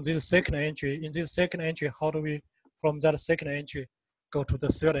now from this second entry, in this second entry, how do we from that second entry go to the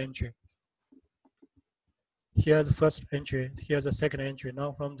third entry? Here's the first entry, here's the second entry.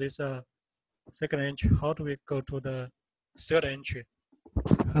 Now from this second entry, how do we go to the third entry?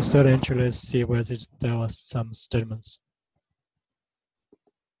 The third entry, let's see whether there are some statements.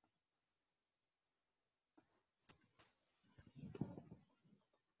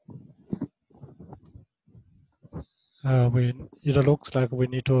 It looks like we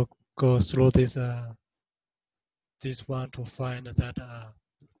need to go through this one to find that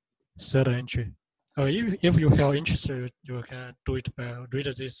third entry. If you have interest, you can do it by read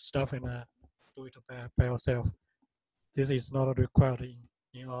this stuff and do it by yourself. This is not required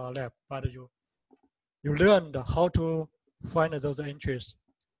in our lab, but you learned how to find those entries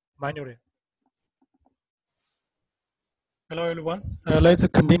manually. Hello, everyone. Let's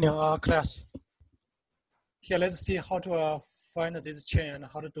continue our class. Here, let's see how to find this chain and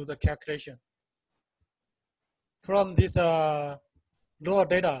how to do the calculation. From this raw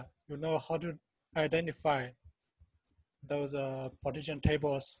data, you know how to identify those partition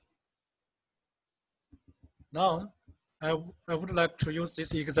tables. Now, I would like to use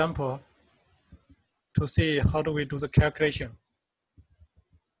this example to see how do we do the calculation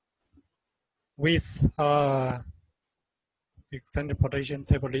with extended partition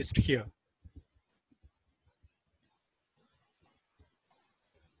table list here.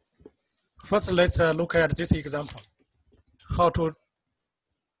 First, let's look at this example. How do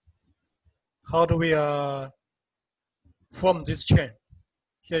we form this chain?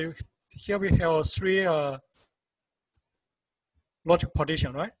 Here we have 3 logic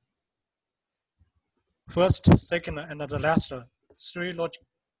partition, right? First, second, and the last 3 logic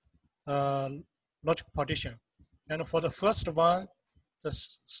partition. And for the first one, the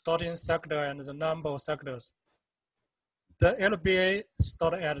starting sector and the number of sectors, the LBA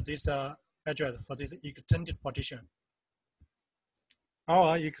start at this address for this extended partition.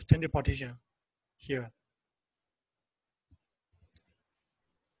 Our extended partition here.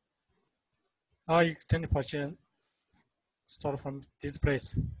 Our extended partition start from this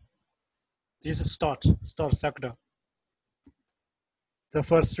place. this start sector. The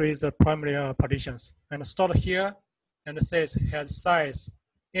first three is the primary partitions. And start here, and it says has size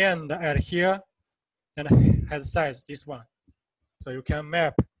and at here, and has size this one. So you can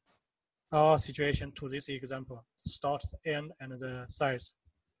map our situation to this example, start end and the size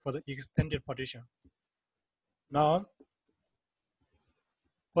for the extended partition. Now,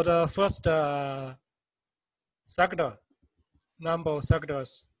 for the first sector, number of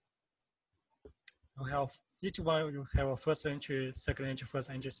sectors, you have each one you have a first entry, second entry, first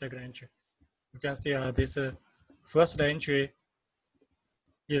entry, second entry. You can see this first entry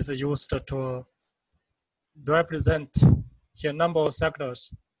is used to represent here number of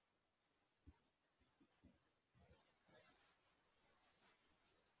sectors.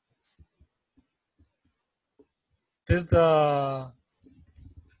 This is the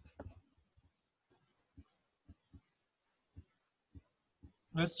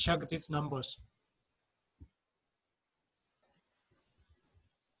let's check these numbers.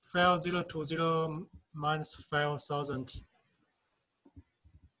 5020 minus 5000.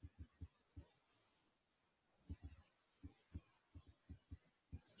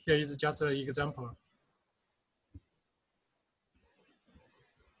 Here is just an example.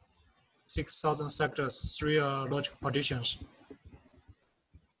 6,000 sectors, 3 logic partitions.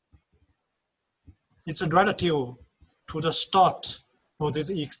 It's relative to the start of this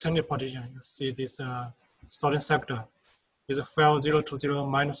extended partition. You see this starting sector is 5020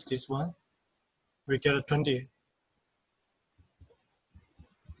 minus this one. We get 20.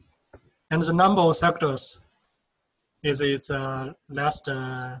 And the number of sectors is its last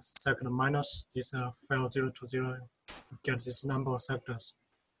sector minus this 5020. You get this number of sectors.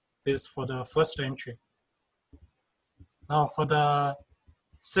 This is for the first entry. Now for the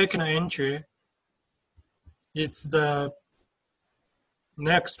second entry, it's the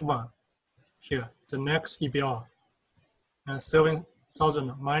next one here, the next EBR. And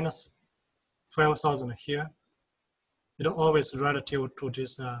 7,000 minus 12,000 here. It's always relative to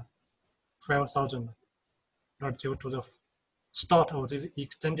this 12,000, relative to the start of this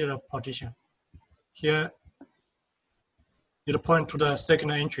extended partition. Here, it points to the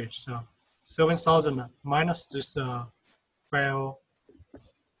second entry. So 7,000 minus this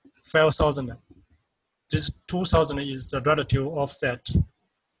 12,000. This 2,000 is the relative offset.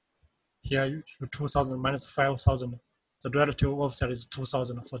 Here, 2,000 minus 5,000. The relative offset is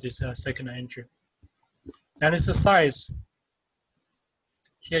 2,000 for this second entry. And its size.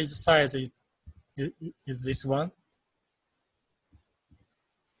 Here is the size is this one.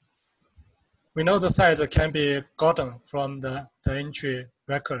 We know the size can be gotten from the entry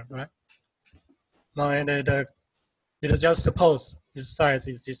record, right? Now, and it just suppose its size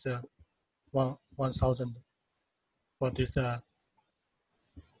is this 1,000 for this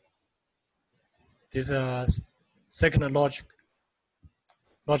second logic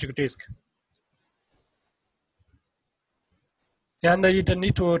disk. And it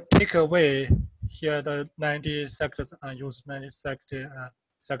need to take away here the 90 sectors unused, 90 sector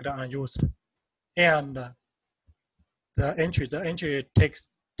unused. And the entry takes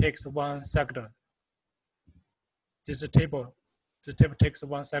one sector. This table, the table takes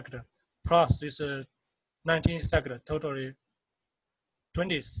one sector, plus this 19 sector, totally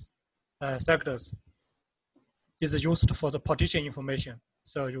 20 sectors is used for the partition information.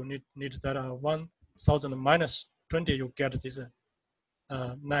 So you need that 1,000 minus 20, you get this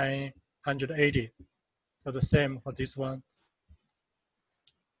 980. So the same for this one.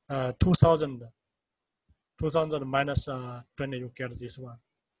 2,000 minus 20, you get this one.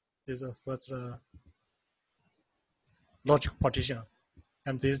 This is the first logic partition.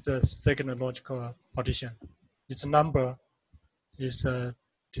 And this is the second logical partition. Its number is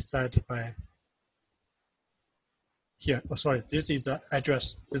decided by here. Oh, sorry, this is the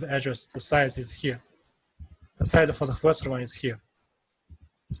address. This address, the size is here. The size for the first one is here.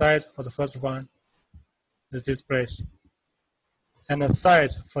 Size for the first one is this place. And the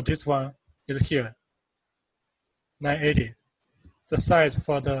size for this one is here, 980. The size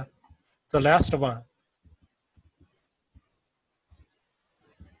for the last one,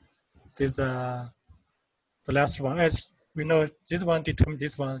 this the last one. As we know, this one determines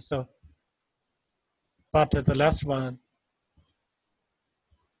this one. So, but the last one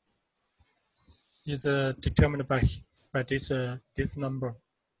is determined by this number.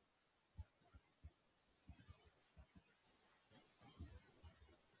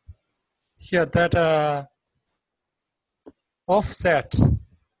 Here that offset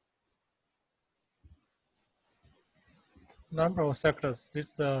number of sectors.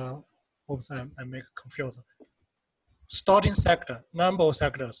 This oops, I make confused. Starting sector, number of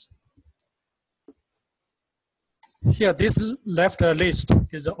sectors. Here, this left list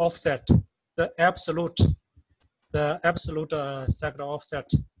is the offset, the absolute sector offset.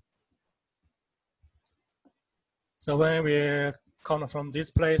 So when we count from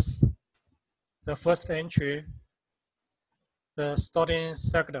this place, the first entry, the starting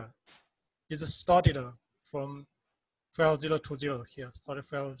sector is started from file 020 here, started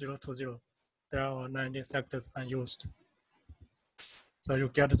file 020. There are 19 sectors unused. So you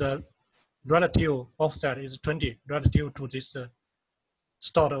get the relative offset is 20 relative to this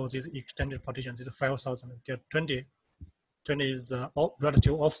start of this extended partition, this 5,000. You get 20. 20 is the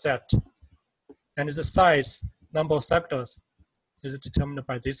relative offset. And the size, number of sectors, is determined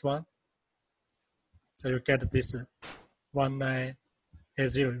by this one. So you get this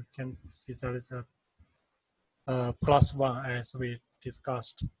 1980. You can see there is a plus 1 as we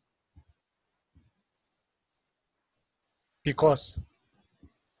discussed. Because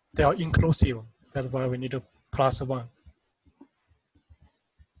they are inclusive, that's why we need a plus 1.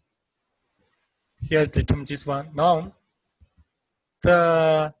 Here determine this one. Now,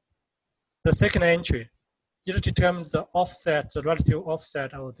 the second entry, it determines the offset, the relative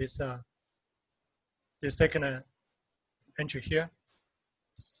offset of this second entry here.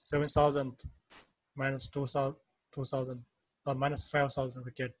 7,000 minus 2,000 minus 5,000,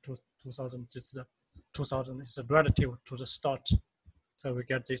 we get 2,000. This is 2,000 is relative to the start, so we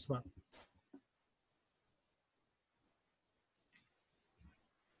get this one.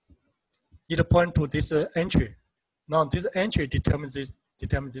 It points to this entry. Now this entry determines this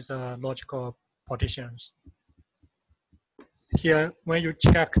logical partitions. Here, when you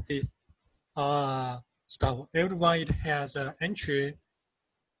check this stuff, everyone it has an entry.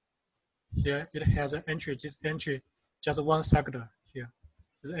 Here it has an entry. This entry just one sector here.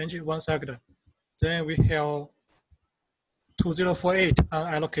 This entry one sector. Then we have 2048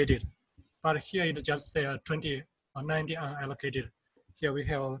 unallocated, but here it just say 20 or 90 unallocated. Here we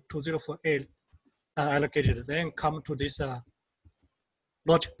have 2048 unallocated. Then come to this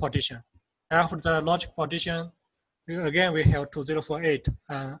logic partition. After the logic partition, again we have 2048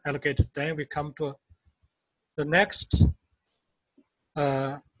 allocated. Then we come to the next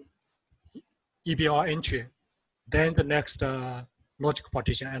EBR entry, then the next logic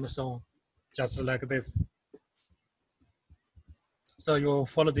partition, and so on, just like this. So you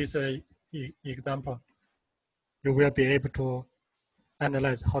follow this example, you will be able to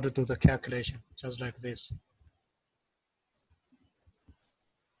analyze how to do the calculation, just like this.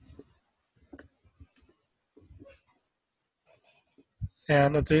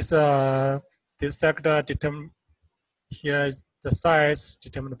 And this sector determined, here is the size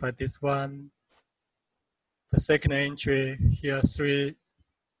determined by this one. The second entry here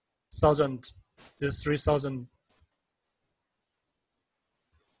 3,000. This 3,000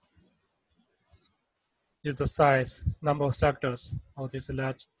 is the size, number of sectors of this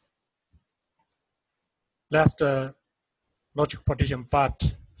last logic partition.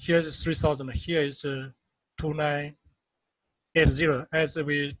 But here is 3,000. Here is 2980, as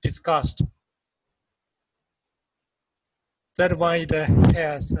we discussed. That one it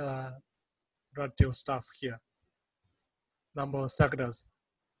has relative stuff here. Number of sectors,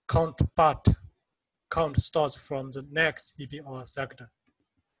 count, but count starts from the next EBR sector.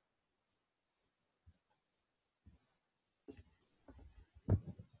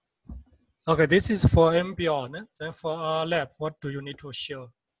 Okay, this is for MBR. Then for our lab, what do you need to show?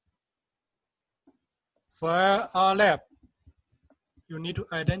 For our lab, you need to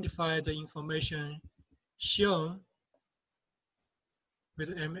identify the information shown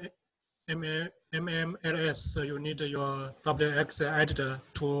with MMLS. So you need your WX editor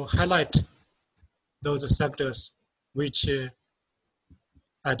to highlight those sectors which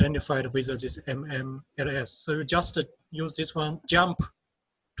identified with this MMLS. So you just use this one, jump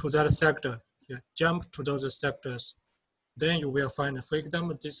to that sector, jump to those sectors. Then you will find, for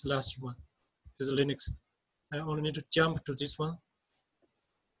example, this last one, this Linux. I only need to jump to this one.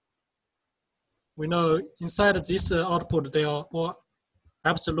 We know inside this output, they are all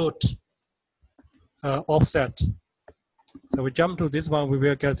absolute offset. So we jump to this one, we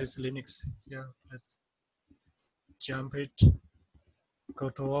will get this Linux here. Let's jump it, go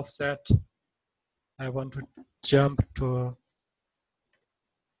to offset. I want to jump to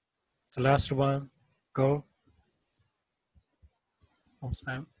the last one, go. Oops,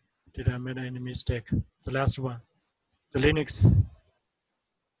 did I make any mistake? The last one, the Linux.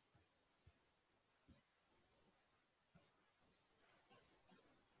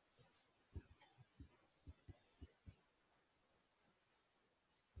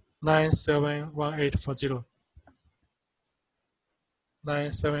 (971840).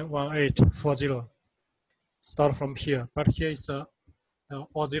 start from here, but here is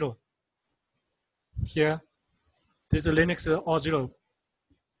all 0. Here, this Linux is all 0.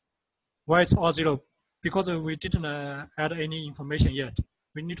 Why it's all 0? Because we didn't add any information yet.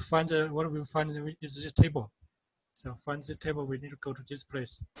 We need to find what we find is this table. So find the table, we need to go to this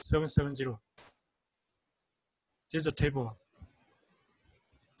place, 770. This is a table.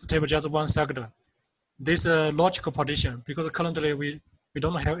 The table just 1 second. This logical partition, because currently we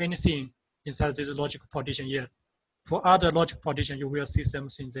don't have anything inside this logical partition yet. For other logical partition, you will see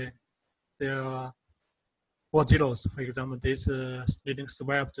something there. There are all zeros. For example, this Linux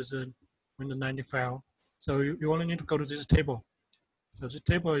swap, this is Windows 95. So you only need to go to this table. So the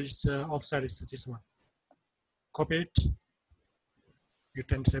table is offset is this one. Copy it. You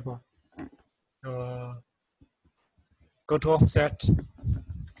turn the table. Go to offset.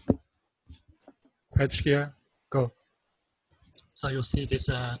 Right here. Go. So you see this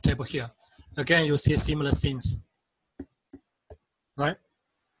table here. Again, you see similar things. Right?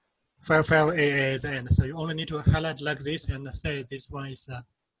 55AA at the end. So you only need to highlight like this and say this one is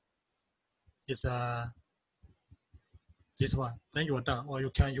this one. Then you are done. Or you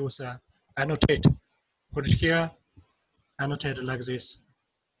can use annotate. Put it here. Annotate like this.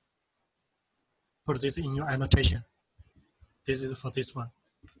 Put this in your annotation. This is for this one.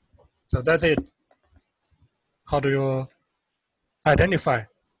 So that's it. How do you identify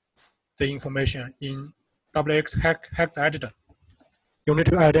the information in WX hex editor? You need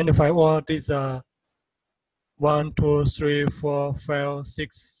to identify all these 1, 2, 3, 4, 5,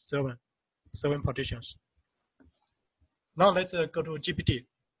 6, 7 partitions. Now let's go to GPT.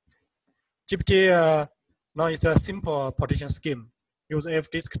 GPT now is a simple partition scheme. Use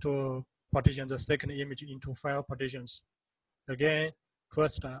fdisk to partition the second image into 5 partitions. Again,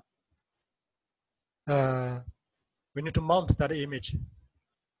 first we need to mount that image.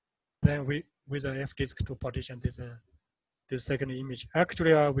 Then we with the fdisk to partition this second image.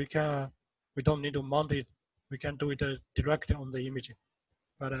 Actually, we don't need to mount it. We can do it directly on the image.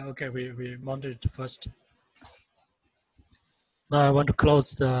 But okay, we mount it first. Now I want to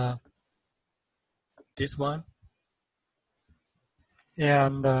close this one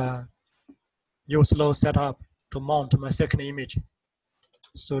and use low setup to mount my second image.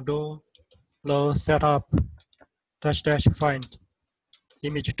 Sudo low setup -- find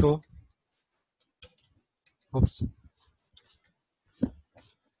image 2. Oops.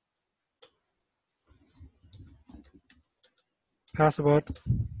 Password.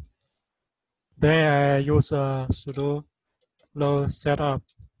 Then I use sudo low setup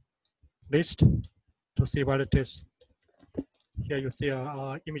list to see what it is. Here you see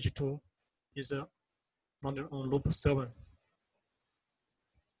image 2 is mounted on loop 7.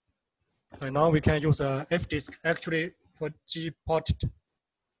 And now we can use fdisk. Actually, for gported,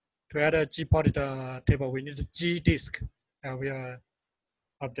 to add a gported table, we need a gdisk. And we will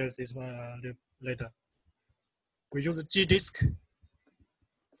update this one later. We use a gdisk.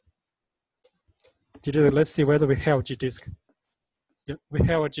 Let's see whether we have gdisk. Yeah, we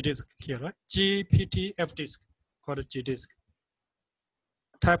have a gdisk here, right? gpt fdisk called gdisk.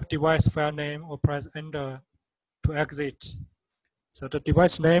 Type device file name or press enter to exit. So the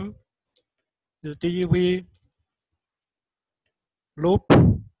device name is dev loop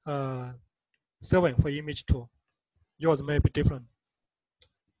 7 for image 2. Yours may be different.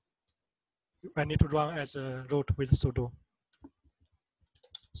 I need to run as a root with sudo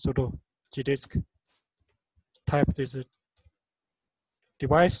gdisk. Type this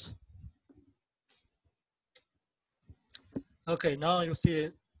device. Okay, now you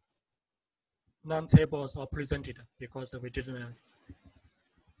see none tables are presented because we didn't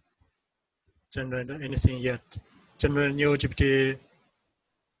generate anything yet. Generate new GPT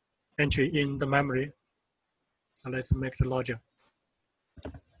entry in the memory. So let's make the logic.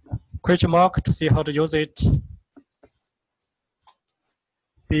 Question mark to see how to use it.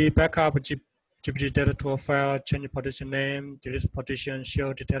 We backup GPT data to a file, change partition name, delete partition,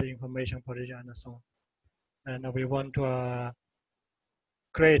 show detailed information partition, and so on. And we want to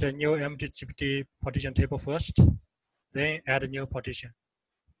create a new empty GPT partition table first, then add a new partition,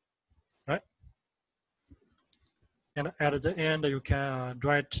 right? And at the end, you can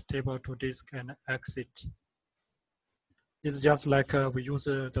write table to disk and exit. It's just like we use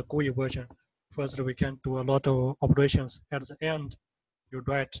the GUI version. First, we can do a lot of operations. At the end, you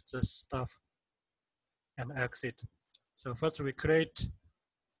write the stuff and exit. So first, we create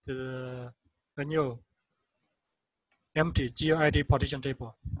a new empty GID partition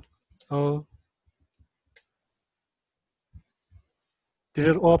table.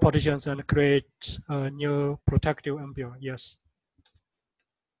 Delete all partitions and create a new protective envelope. Yes.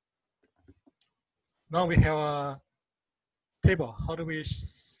 Now we have a table. How do we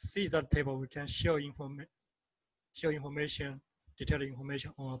see that table? We can show information, detailed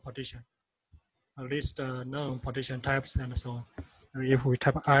information on a partition. A list known partition types and so on. And if we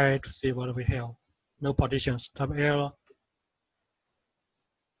type I to see what we have, no partitions. Type L.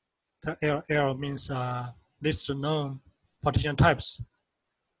 The L means list known partition types.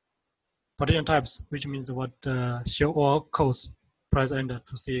 Partition types, which means what show all codes. Press enter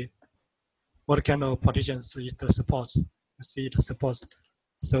to see what kind of partitions it supports. You see it supports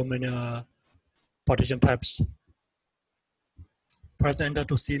so many partition types. Press enter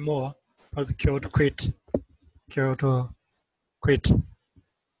to see more. Press Q to quit. Q to quit.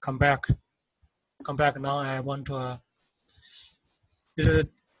 Come back. Come back. Now I want to.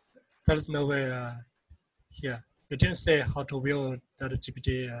 There is no way here. You didn't say how to view that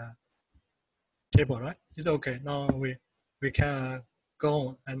GPT table, right? It's okay. Now we can go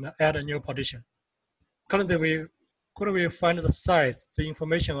on and add a new partition. Currently, could we find the size, the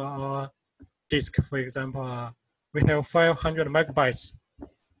information on our disk? For example, we have 500 megabytes.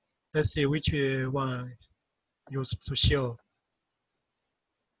 Let's see which one used to show.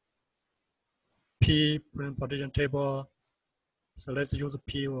 P partition table. So let's use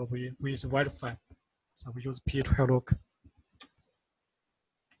P, or we use Wi-Fi. So we use P to have a look.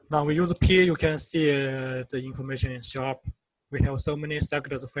 Now we use P, you can see the information is show up. We have so many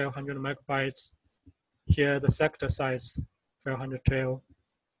sectors, 500 megabytes. Here the sector size, 512.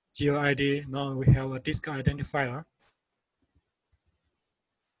 Geo ID, now we have a disk identifier.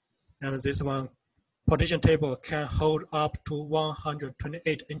 And this one, partition table can hold up to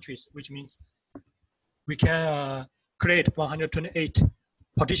 128 entries, which means we can create 128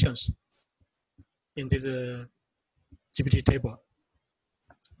 partitions in this GPT table.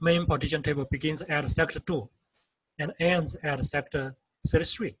 Main partition table begins at sector 2 and ends at sector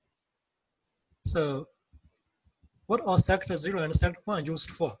 33. So what are sector 0 and sector 1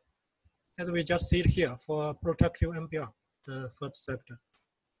 used for? As we just see it here for protective MPR, the first sector.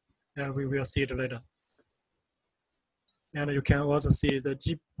 And we will see it later. And you can also see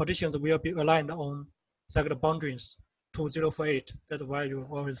the partitions will be aligned on sector boundaries 2048. That's why you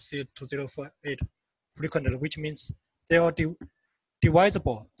always see 2048 frequently, which means they are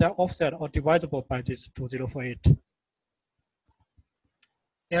divisible. Their offset are divisible by this 2048.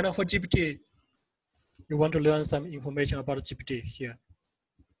 And for GPT, you want to learn some information about GPT here.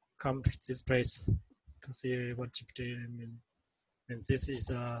 Come to this place to see what GPT means. And this is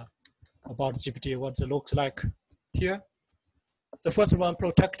about GPT, what it looks like here. The first one,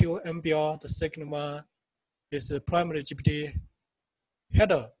 protective MBR. The second one is the primary GPT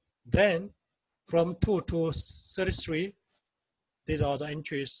header. Then from 2 to 33, these are the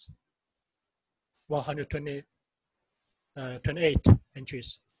entries, 128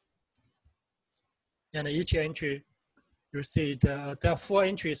 entries. And each entry, you see there are 4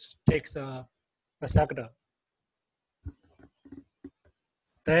 entries takes a sector.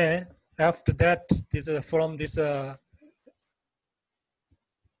 Then after that, this from this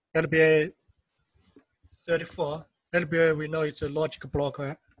LBA 34, LBA we know it's a logic block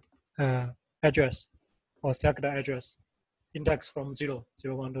address or sector address, index from 0,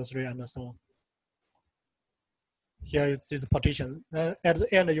 0, 1, 2, 3, and so on. Here it is partition. At the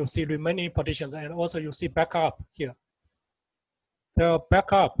end, you see remaining partitions, and also you see backup here. There are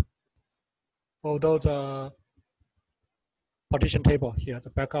backup for those partition table here,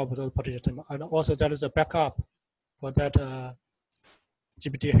 the backup of those partition table, and also there is a backup for that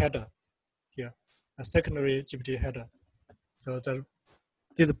GPT header here, a secondary GPT header. So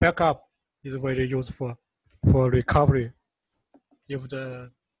this backup is very useful for recovery if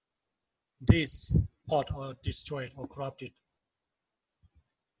this part are destroyed or corrupted.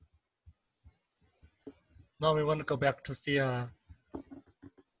 Now we want to go back to see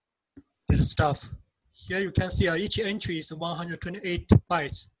this stuff. Here you can see each entry is 128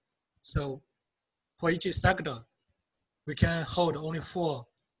 bytes. So for each sector, we can hold only 4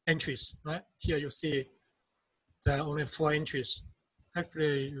 entries, right? Here you see there are only 4 entries.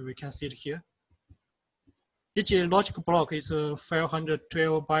 Actually, we can see it here. Each logic block is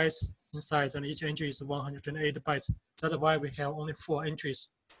 512 bytes inside, and each entry is 128 bytes. That's why we have only 4 entries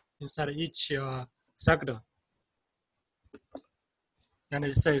inside each sector. And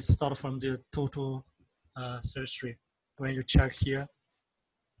it says start from the 2 to 33. When you check here,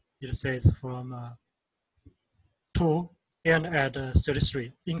 it says from 2 and at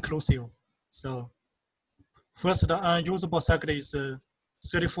 33 inclusive. So first, the unusable sector is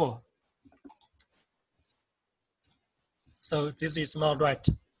 34. So this is not right.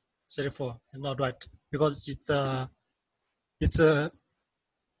 34 is not right because it's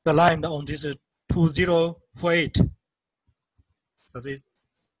aligned on this 2048. So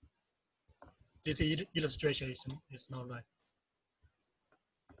this illustration is not right.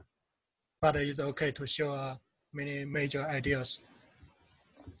 But it's okay to show many major ideas.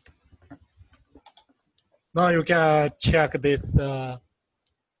 Now you can check this for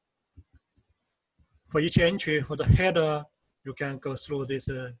each entry. For the header, you can go through this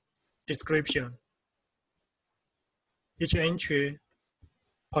description. Each entry,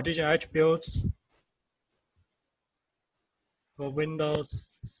 partition attributes for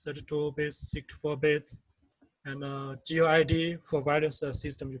Windows 32-bit, 64-bit, and GeoID for various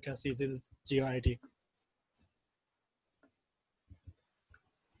systems. You can see this is GeoID.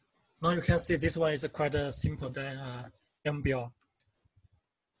 Now you can see this one is quite simple than MBL.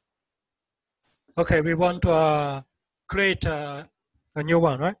 Okay, we want to create a new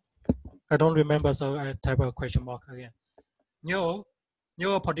one, right? I don't remember, so I type a question mark again. New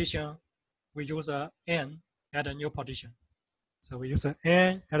partition, we use n, add a new partition. So we use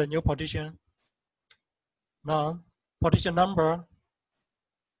n, add a new partition. Now, partition number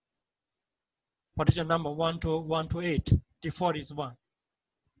 1 to 8, default is 1.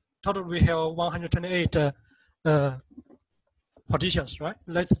 Total we have 128 partitions, right?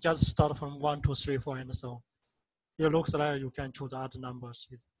 Let's just start from 1, 2, 3, 4, and so on. It looks like you can choose other numbers.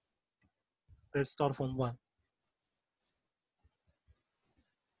 Let's start from 1.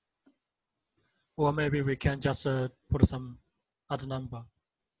 Or maybe we can just put some other number,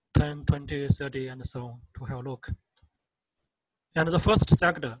 10, 20, 30, and so on to have a look. And the first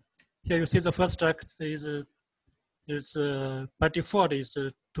sector, here you see the first sector is by default is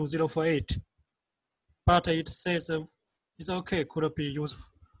 2048, but it says it's okay, could be used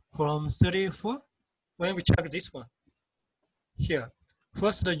from 34. When we check this one, here,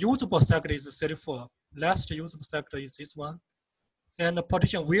 first the usable sector is 34, last usable sector is this one, and the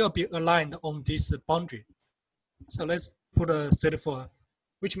partition will be aligned on this boundary. So let's put a 34,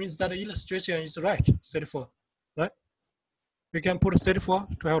 which means that the illustration is right, 34, right? We can put 34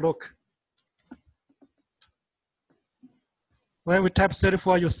 to have a look. When we type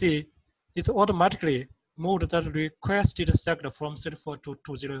 34, you see it's automatically moved that requested sector from 34 to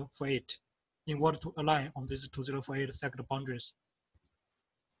 2048 in order to align on these 2048 sector boundaries.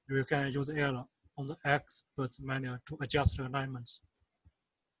 You can use arrow on the experts menu to adjust the alignments.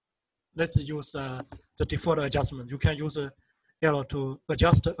 Let's use the default adjustment. You can use arrow to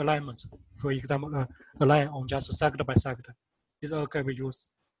adjust the alignments. For example, align on just sector by sector. It's okay, we use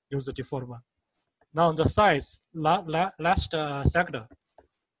the default one. Now the size, last sector.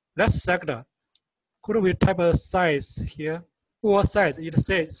 Last sector, could we type a size here? Or size, it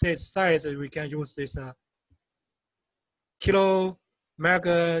says size, we can use this kilo,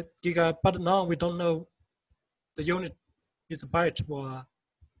 mega, giga, but now we don't know the unit is byte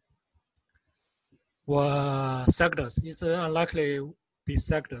or sectors. It's unlikely to be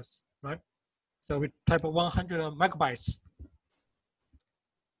sectors, right? So we type 100 megabytes,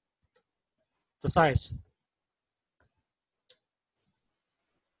 the size.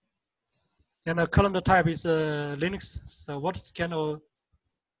 And the calendar type is Linux. So what kind of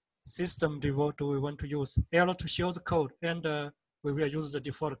system do we want to use? Arrow to show the code, and we will use the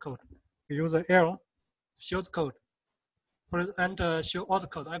default code. We use the arrow, shows code, and show all the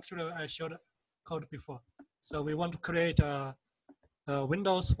code. Actually, I showed code before. So we want to create a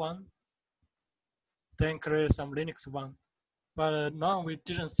Windows one, then create some Linux one. But now we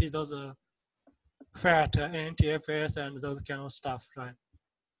didn't see those FAT, NTFS, and those kind of stuff, right?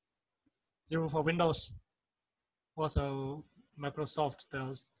 Even for Windows, also Microsoft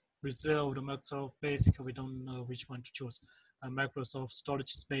does reserved Microsoft Basic. We don't know which one to choose. Microsoft Storage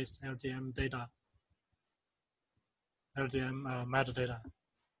Space, LDM data, LDM metadata.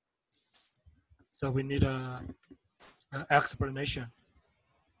 So we need an explanation.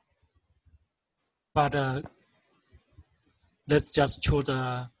 But let's just choose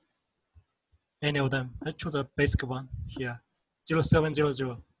any of them. Let's choose a basic one here,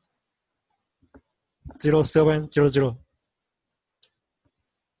 0700. 0700.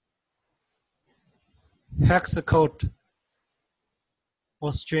 Hex code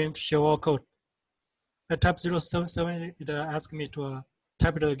or string to show all code. I type 077, it asks me to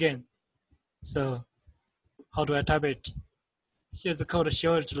type it again. So how do I type it? Here's the code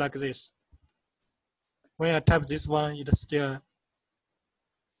shows like this. When I type this one, it still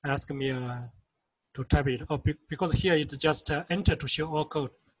asks me to type it. Oh, because here it just enter to show all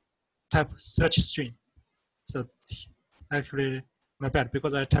code. Type search string. So actually, my bad,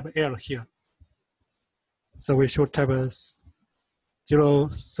 because I type error here. So we should type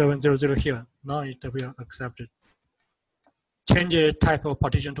 0700 here. Now it will accept it. change the type of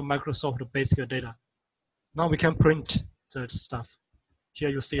partition to Microsoft basic data. Now we can print the stuff. Here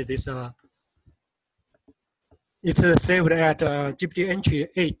you see this. It's saved at GPT entry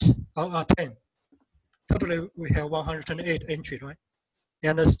 8 or 10. Totally, we have 128 entries, right?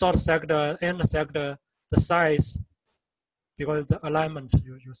 And the start sector, end sector, the size, because the alignment,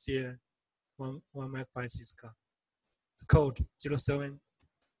 you see 1 megabyte is got. The code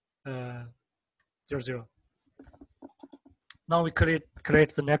 0700. Now we create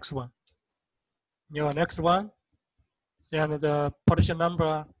the next one. Your next one, and the partition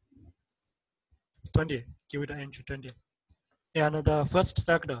number 20, give it entry 20. And the first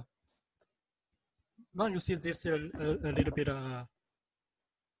sector. Now you see this a little bit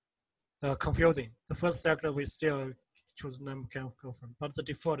confusing. The first sector we still choose name can go from, but the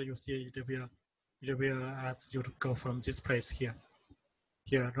default you see it will ask you to go from this place here,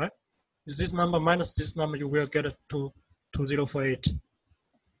 right? This number minus this number, you will get to 2048.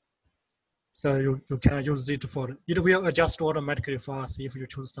 So you can use the default. It will adjust automatically for us if you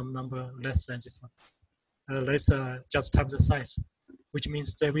choose some number less than this one. Let's just type the size, which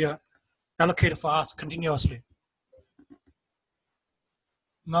means they will allocate for us continuously.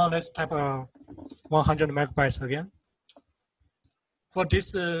 Now let's type 100 megabytes again. For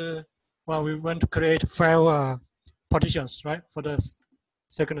this one, we want to create 5 partitions, right? For the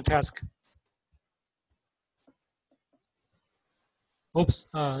second task. Oops,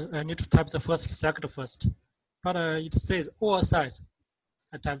 I need to type the first sector first. But it says all size.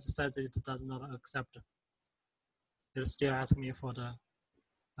 I type the size, it does not accept. It still asks me for the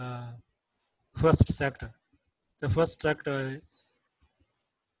first sector. The first sector,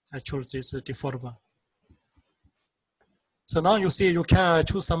 I choose this default one. So now you see you can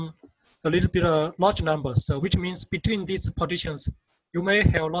choose a little bit large numbers. So which means between these partitions, you may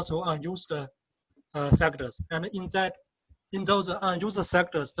have lots of unused sectors. And in those unused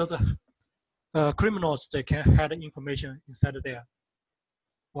sectors, those criminals, they can hide information inside there.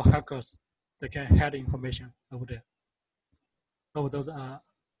 Or hackers, they can hide information over there. Over those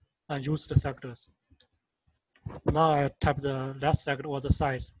unused sectors. Now I type the last sector or the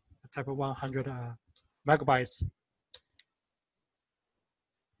size. I type 100 megabytes.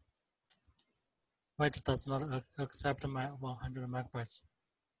 Why it does not accept my 100 megabytes?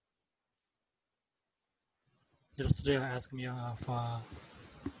 It still asks me for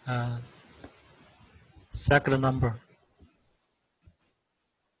sector number.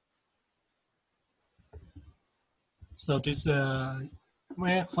 So this,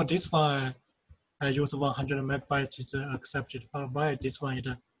 for this one, I use 100 megabytes is accepted, but why this one it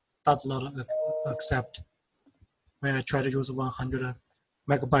does not accept? When I try to use 100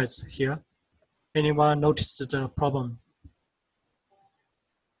 megabytes here, anyone notice the problem?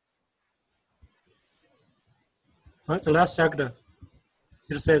 Right, the last sector,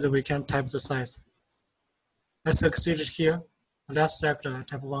 it says we can type the size. I succeeded here. The last sector, I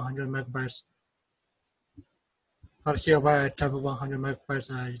type 100 megabytes. But here, why I type 100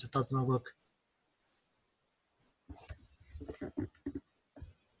 megabytes, it does not work.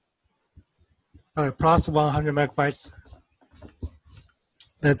 All right, plus 100 megabytes.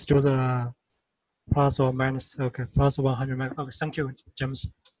 Let's do the plus or minus. Okay, plus 100 megabytes. Okay, thank you,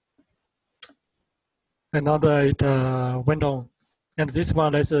 James. Another it went on, and this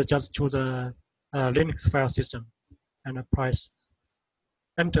one let's just choose a Linux file system and price.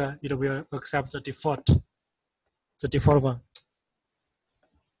 Enter. It will accept the default one.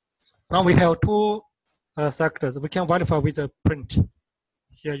 Now we have 2 sectors. We can verify with a print.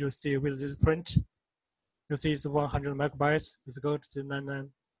 Here you see with this print, you see it's 100 megabytes. It's go to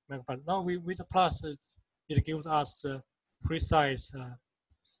 99 megabytes. Now with the plus, it gives us the precise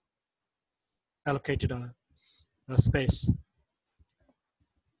allocated space.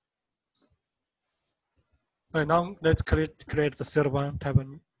 Now let's create the third one. Type a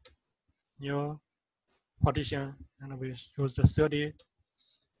new partition, and we use the 30.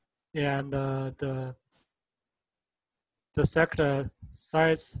 And the sector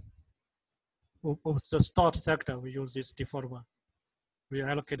size of the start sector, we use this default one. We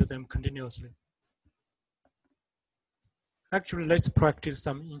allocate them continuously. Actually, let's practice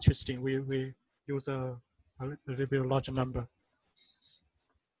some interesting. We use a little bit larger number,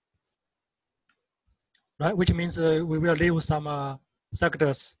 right? Which means we will leave some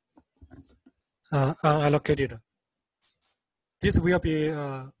sectors unallocated. This will be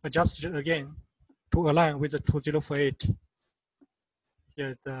adjusted again to align with the 2048.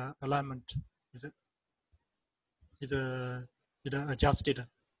 Here the alignment is adjusted.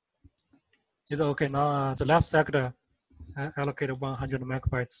 It's okay. Now the last sector allocated 100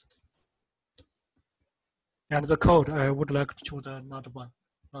 megabytes. And the code, I would like to choose another one.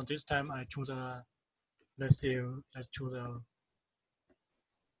 Now this time I choose let's choose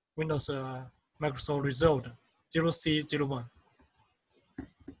Windows Microsoft Result 0C01.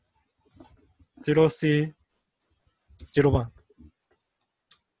 0C01.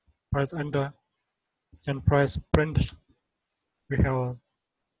 Press enter and press print. We have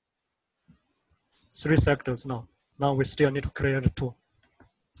 3 sectors now. Now we still need to create 2.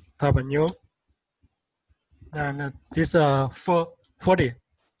 Type a new. And this 40.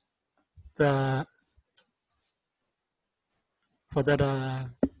 For that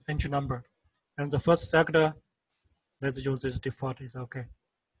entry number. And the first sector, let's use this default, is okay.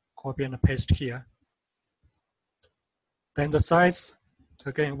 Copy and paste here. Then the size,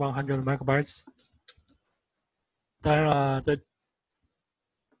 again, 100 megabytes. Then the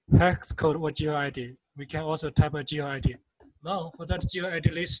hex code or GeoID, we can also type a GeoID. Now for that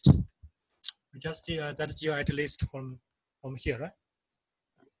GeoID list, we just see that GeoID list from here, right?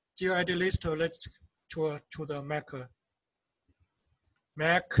 GeoID list, let's choose a Mac.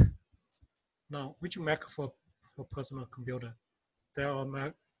 Now, which Mac for personal computer? There are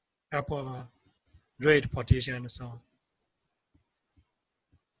Mac, Apple, RAID partition, and so on.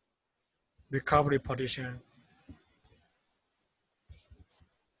 Recovery partition.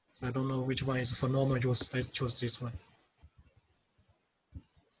 So I don't know which one is for normal use. Let's choose this one.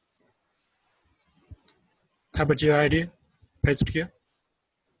 Type a GeoID, paste here.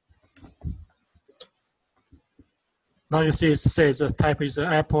 Now you see it says the type is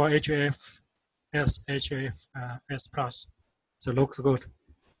Apple HF S plus. So it looks good.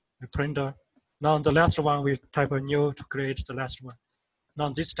 The printer. Now the last one we type a new to create the last one. Now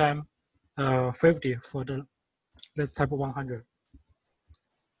this time 50 for the, let's type 100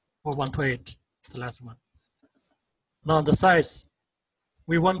 or 128, the last one. Now the size,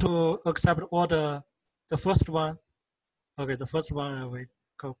 we want to accept all the first one. Okay, the first one we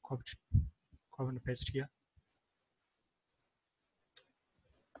copy and paste here.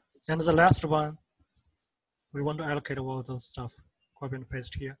 And the last one, we want to allocate all those stuff. Copy and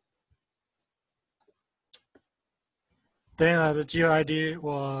paste here. Then the GeoID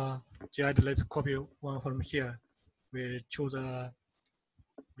or GeoID, let's copy one from here. We choose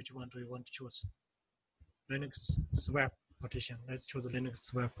which one do you want to choose? Linux swap partition. Let's choose Linux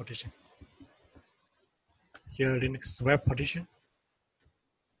swap partition. Here, Linux swap partition.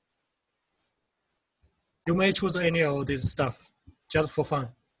 You may choose any of this stuff, just for fun.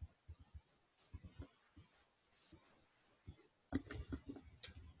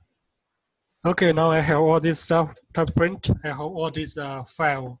 Okay, now I have all this stuff type print. I have all these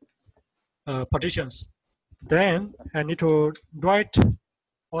file partitions. Then I need to write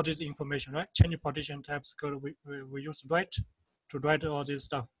all this information, right? Change partition types code. We use write to write all this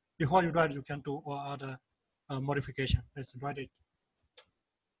stuff. Before you write, you can do all other modification. Let's write it.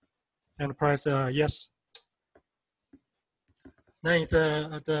 And press yes. Then it's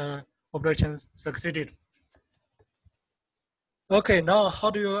the operation succeeded. Okay, now how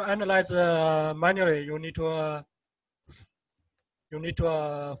do you analyze manually? You need to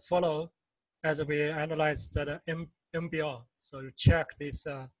follow as we analyze that MBR. So you check this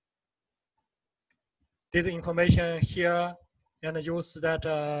information here and use that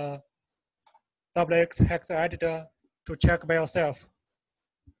WX hex editor to check by yourself.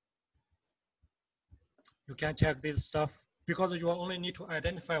 You can check this stuff because you only need to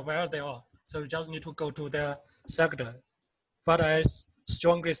identify where they are. So you just need to go to the sector. But I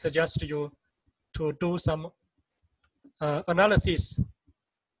strongly suggest you to do some analysis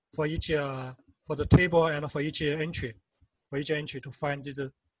for each for the table and for each entry. For each entry to find these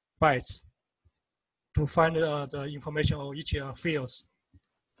bytes, to find the information of each fields.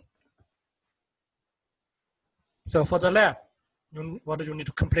 So for the lab, what do you need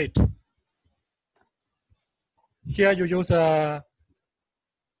to complete? Here you use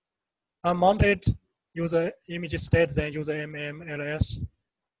unmounted, use image state, then use MMLS.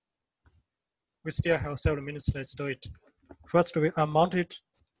 We still have several minutes, let's do it. First we unmount it,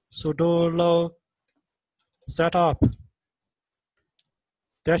 sudo low setup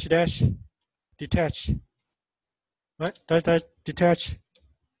dash detach, right? Dash detach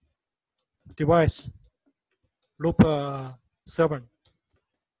device loop 7.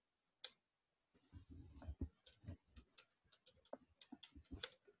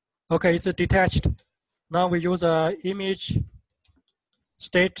 Okay, it's detached. Now we use image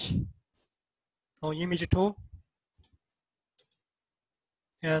state on image 2.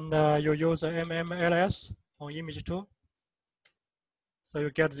 And you use MMLS on image 2. So you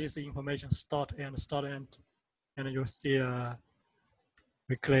get this information start and and you see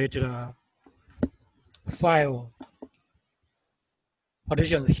we created file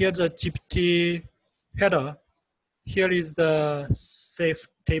partitions. Here the GPT header. Here is the safe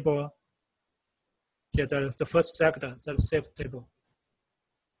table. Here there is the first sector, that's safe table.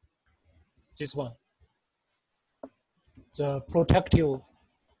 This one. The protective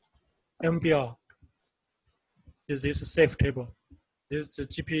MBR is this safe table. This is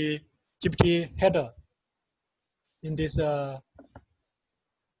the GPT header in this.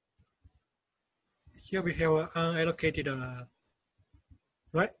 Here we have unallocated.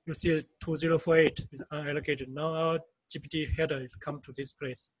 Right, you see 2048 is unallocated. Now our GPT header is come to this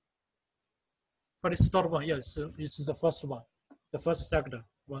place. But it's start one, yes, it's the first one, the first sector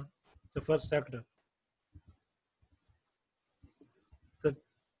one, the first sector.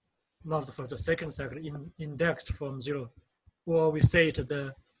 Not the first, the second sector indexed from 0. Or we say it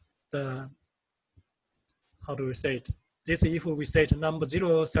how do we say it? This, if we say it number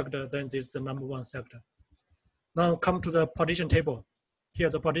 0 sector, then this is the number 1 sector. Now come to the partition table. Here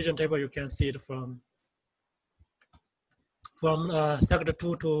the partition table, you can see it from sector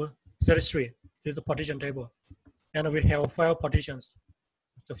 2 to 33. This is the partition table. And we have 5 partitions.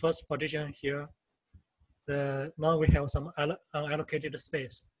 The first partition here. Now we have some unallocated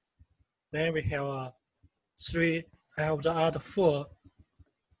space. Then we have I have the other 4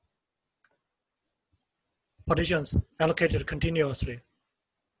 partitions allocated continuously.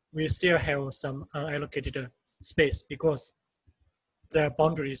 We still have some unallocated space because the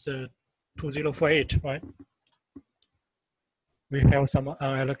boundary is 2048, right? We have some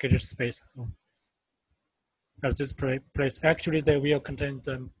unallocated space at this place. Actually, they will contain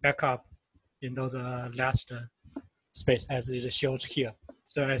the backup in those last space as it shows here.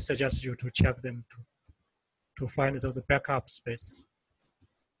 So I suggest you to check them to find those backup space.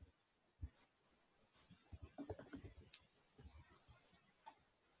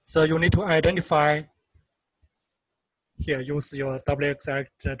 So you need to identify here, use your WX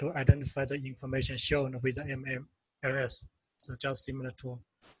actor to identify the information shown with the MMLS. So just similar to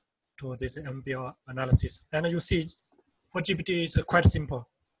this MBR analysis. And you see for GPT is quite simple.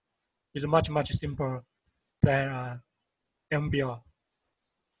 It's much simpler than MBR.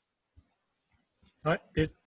 Right?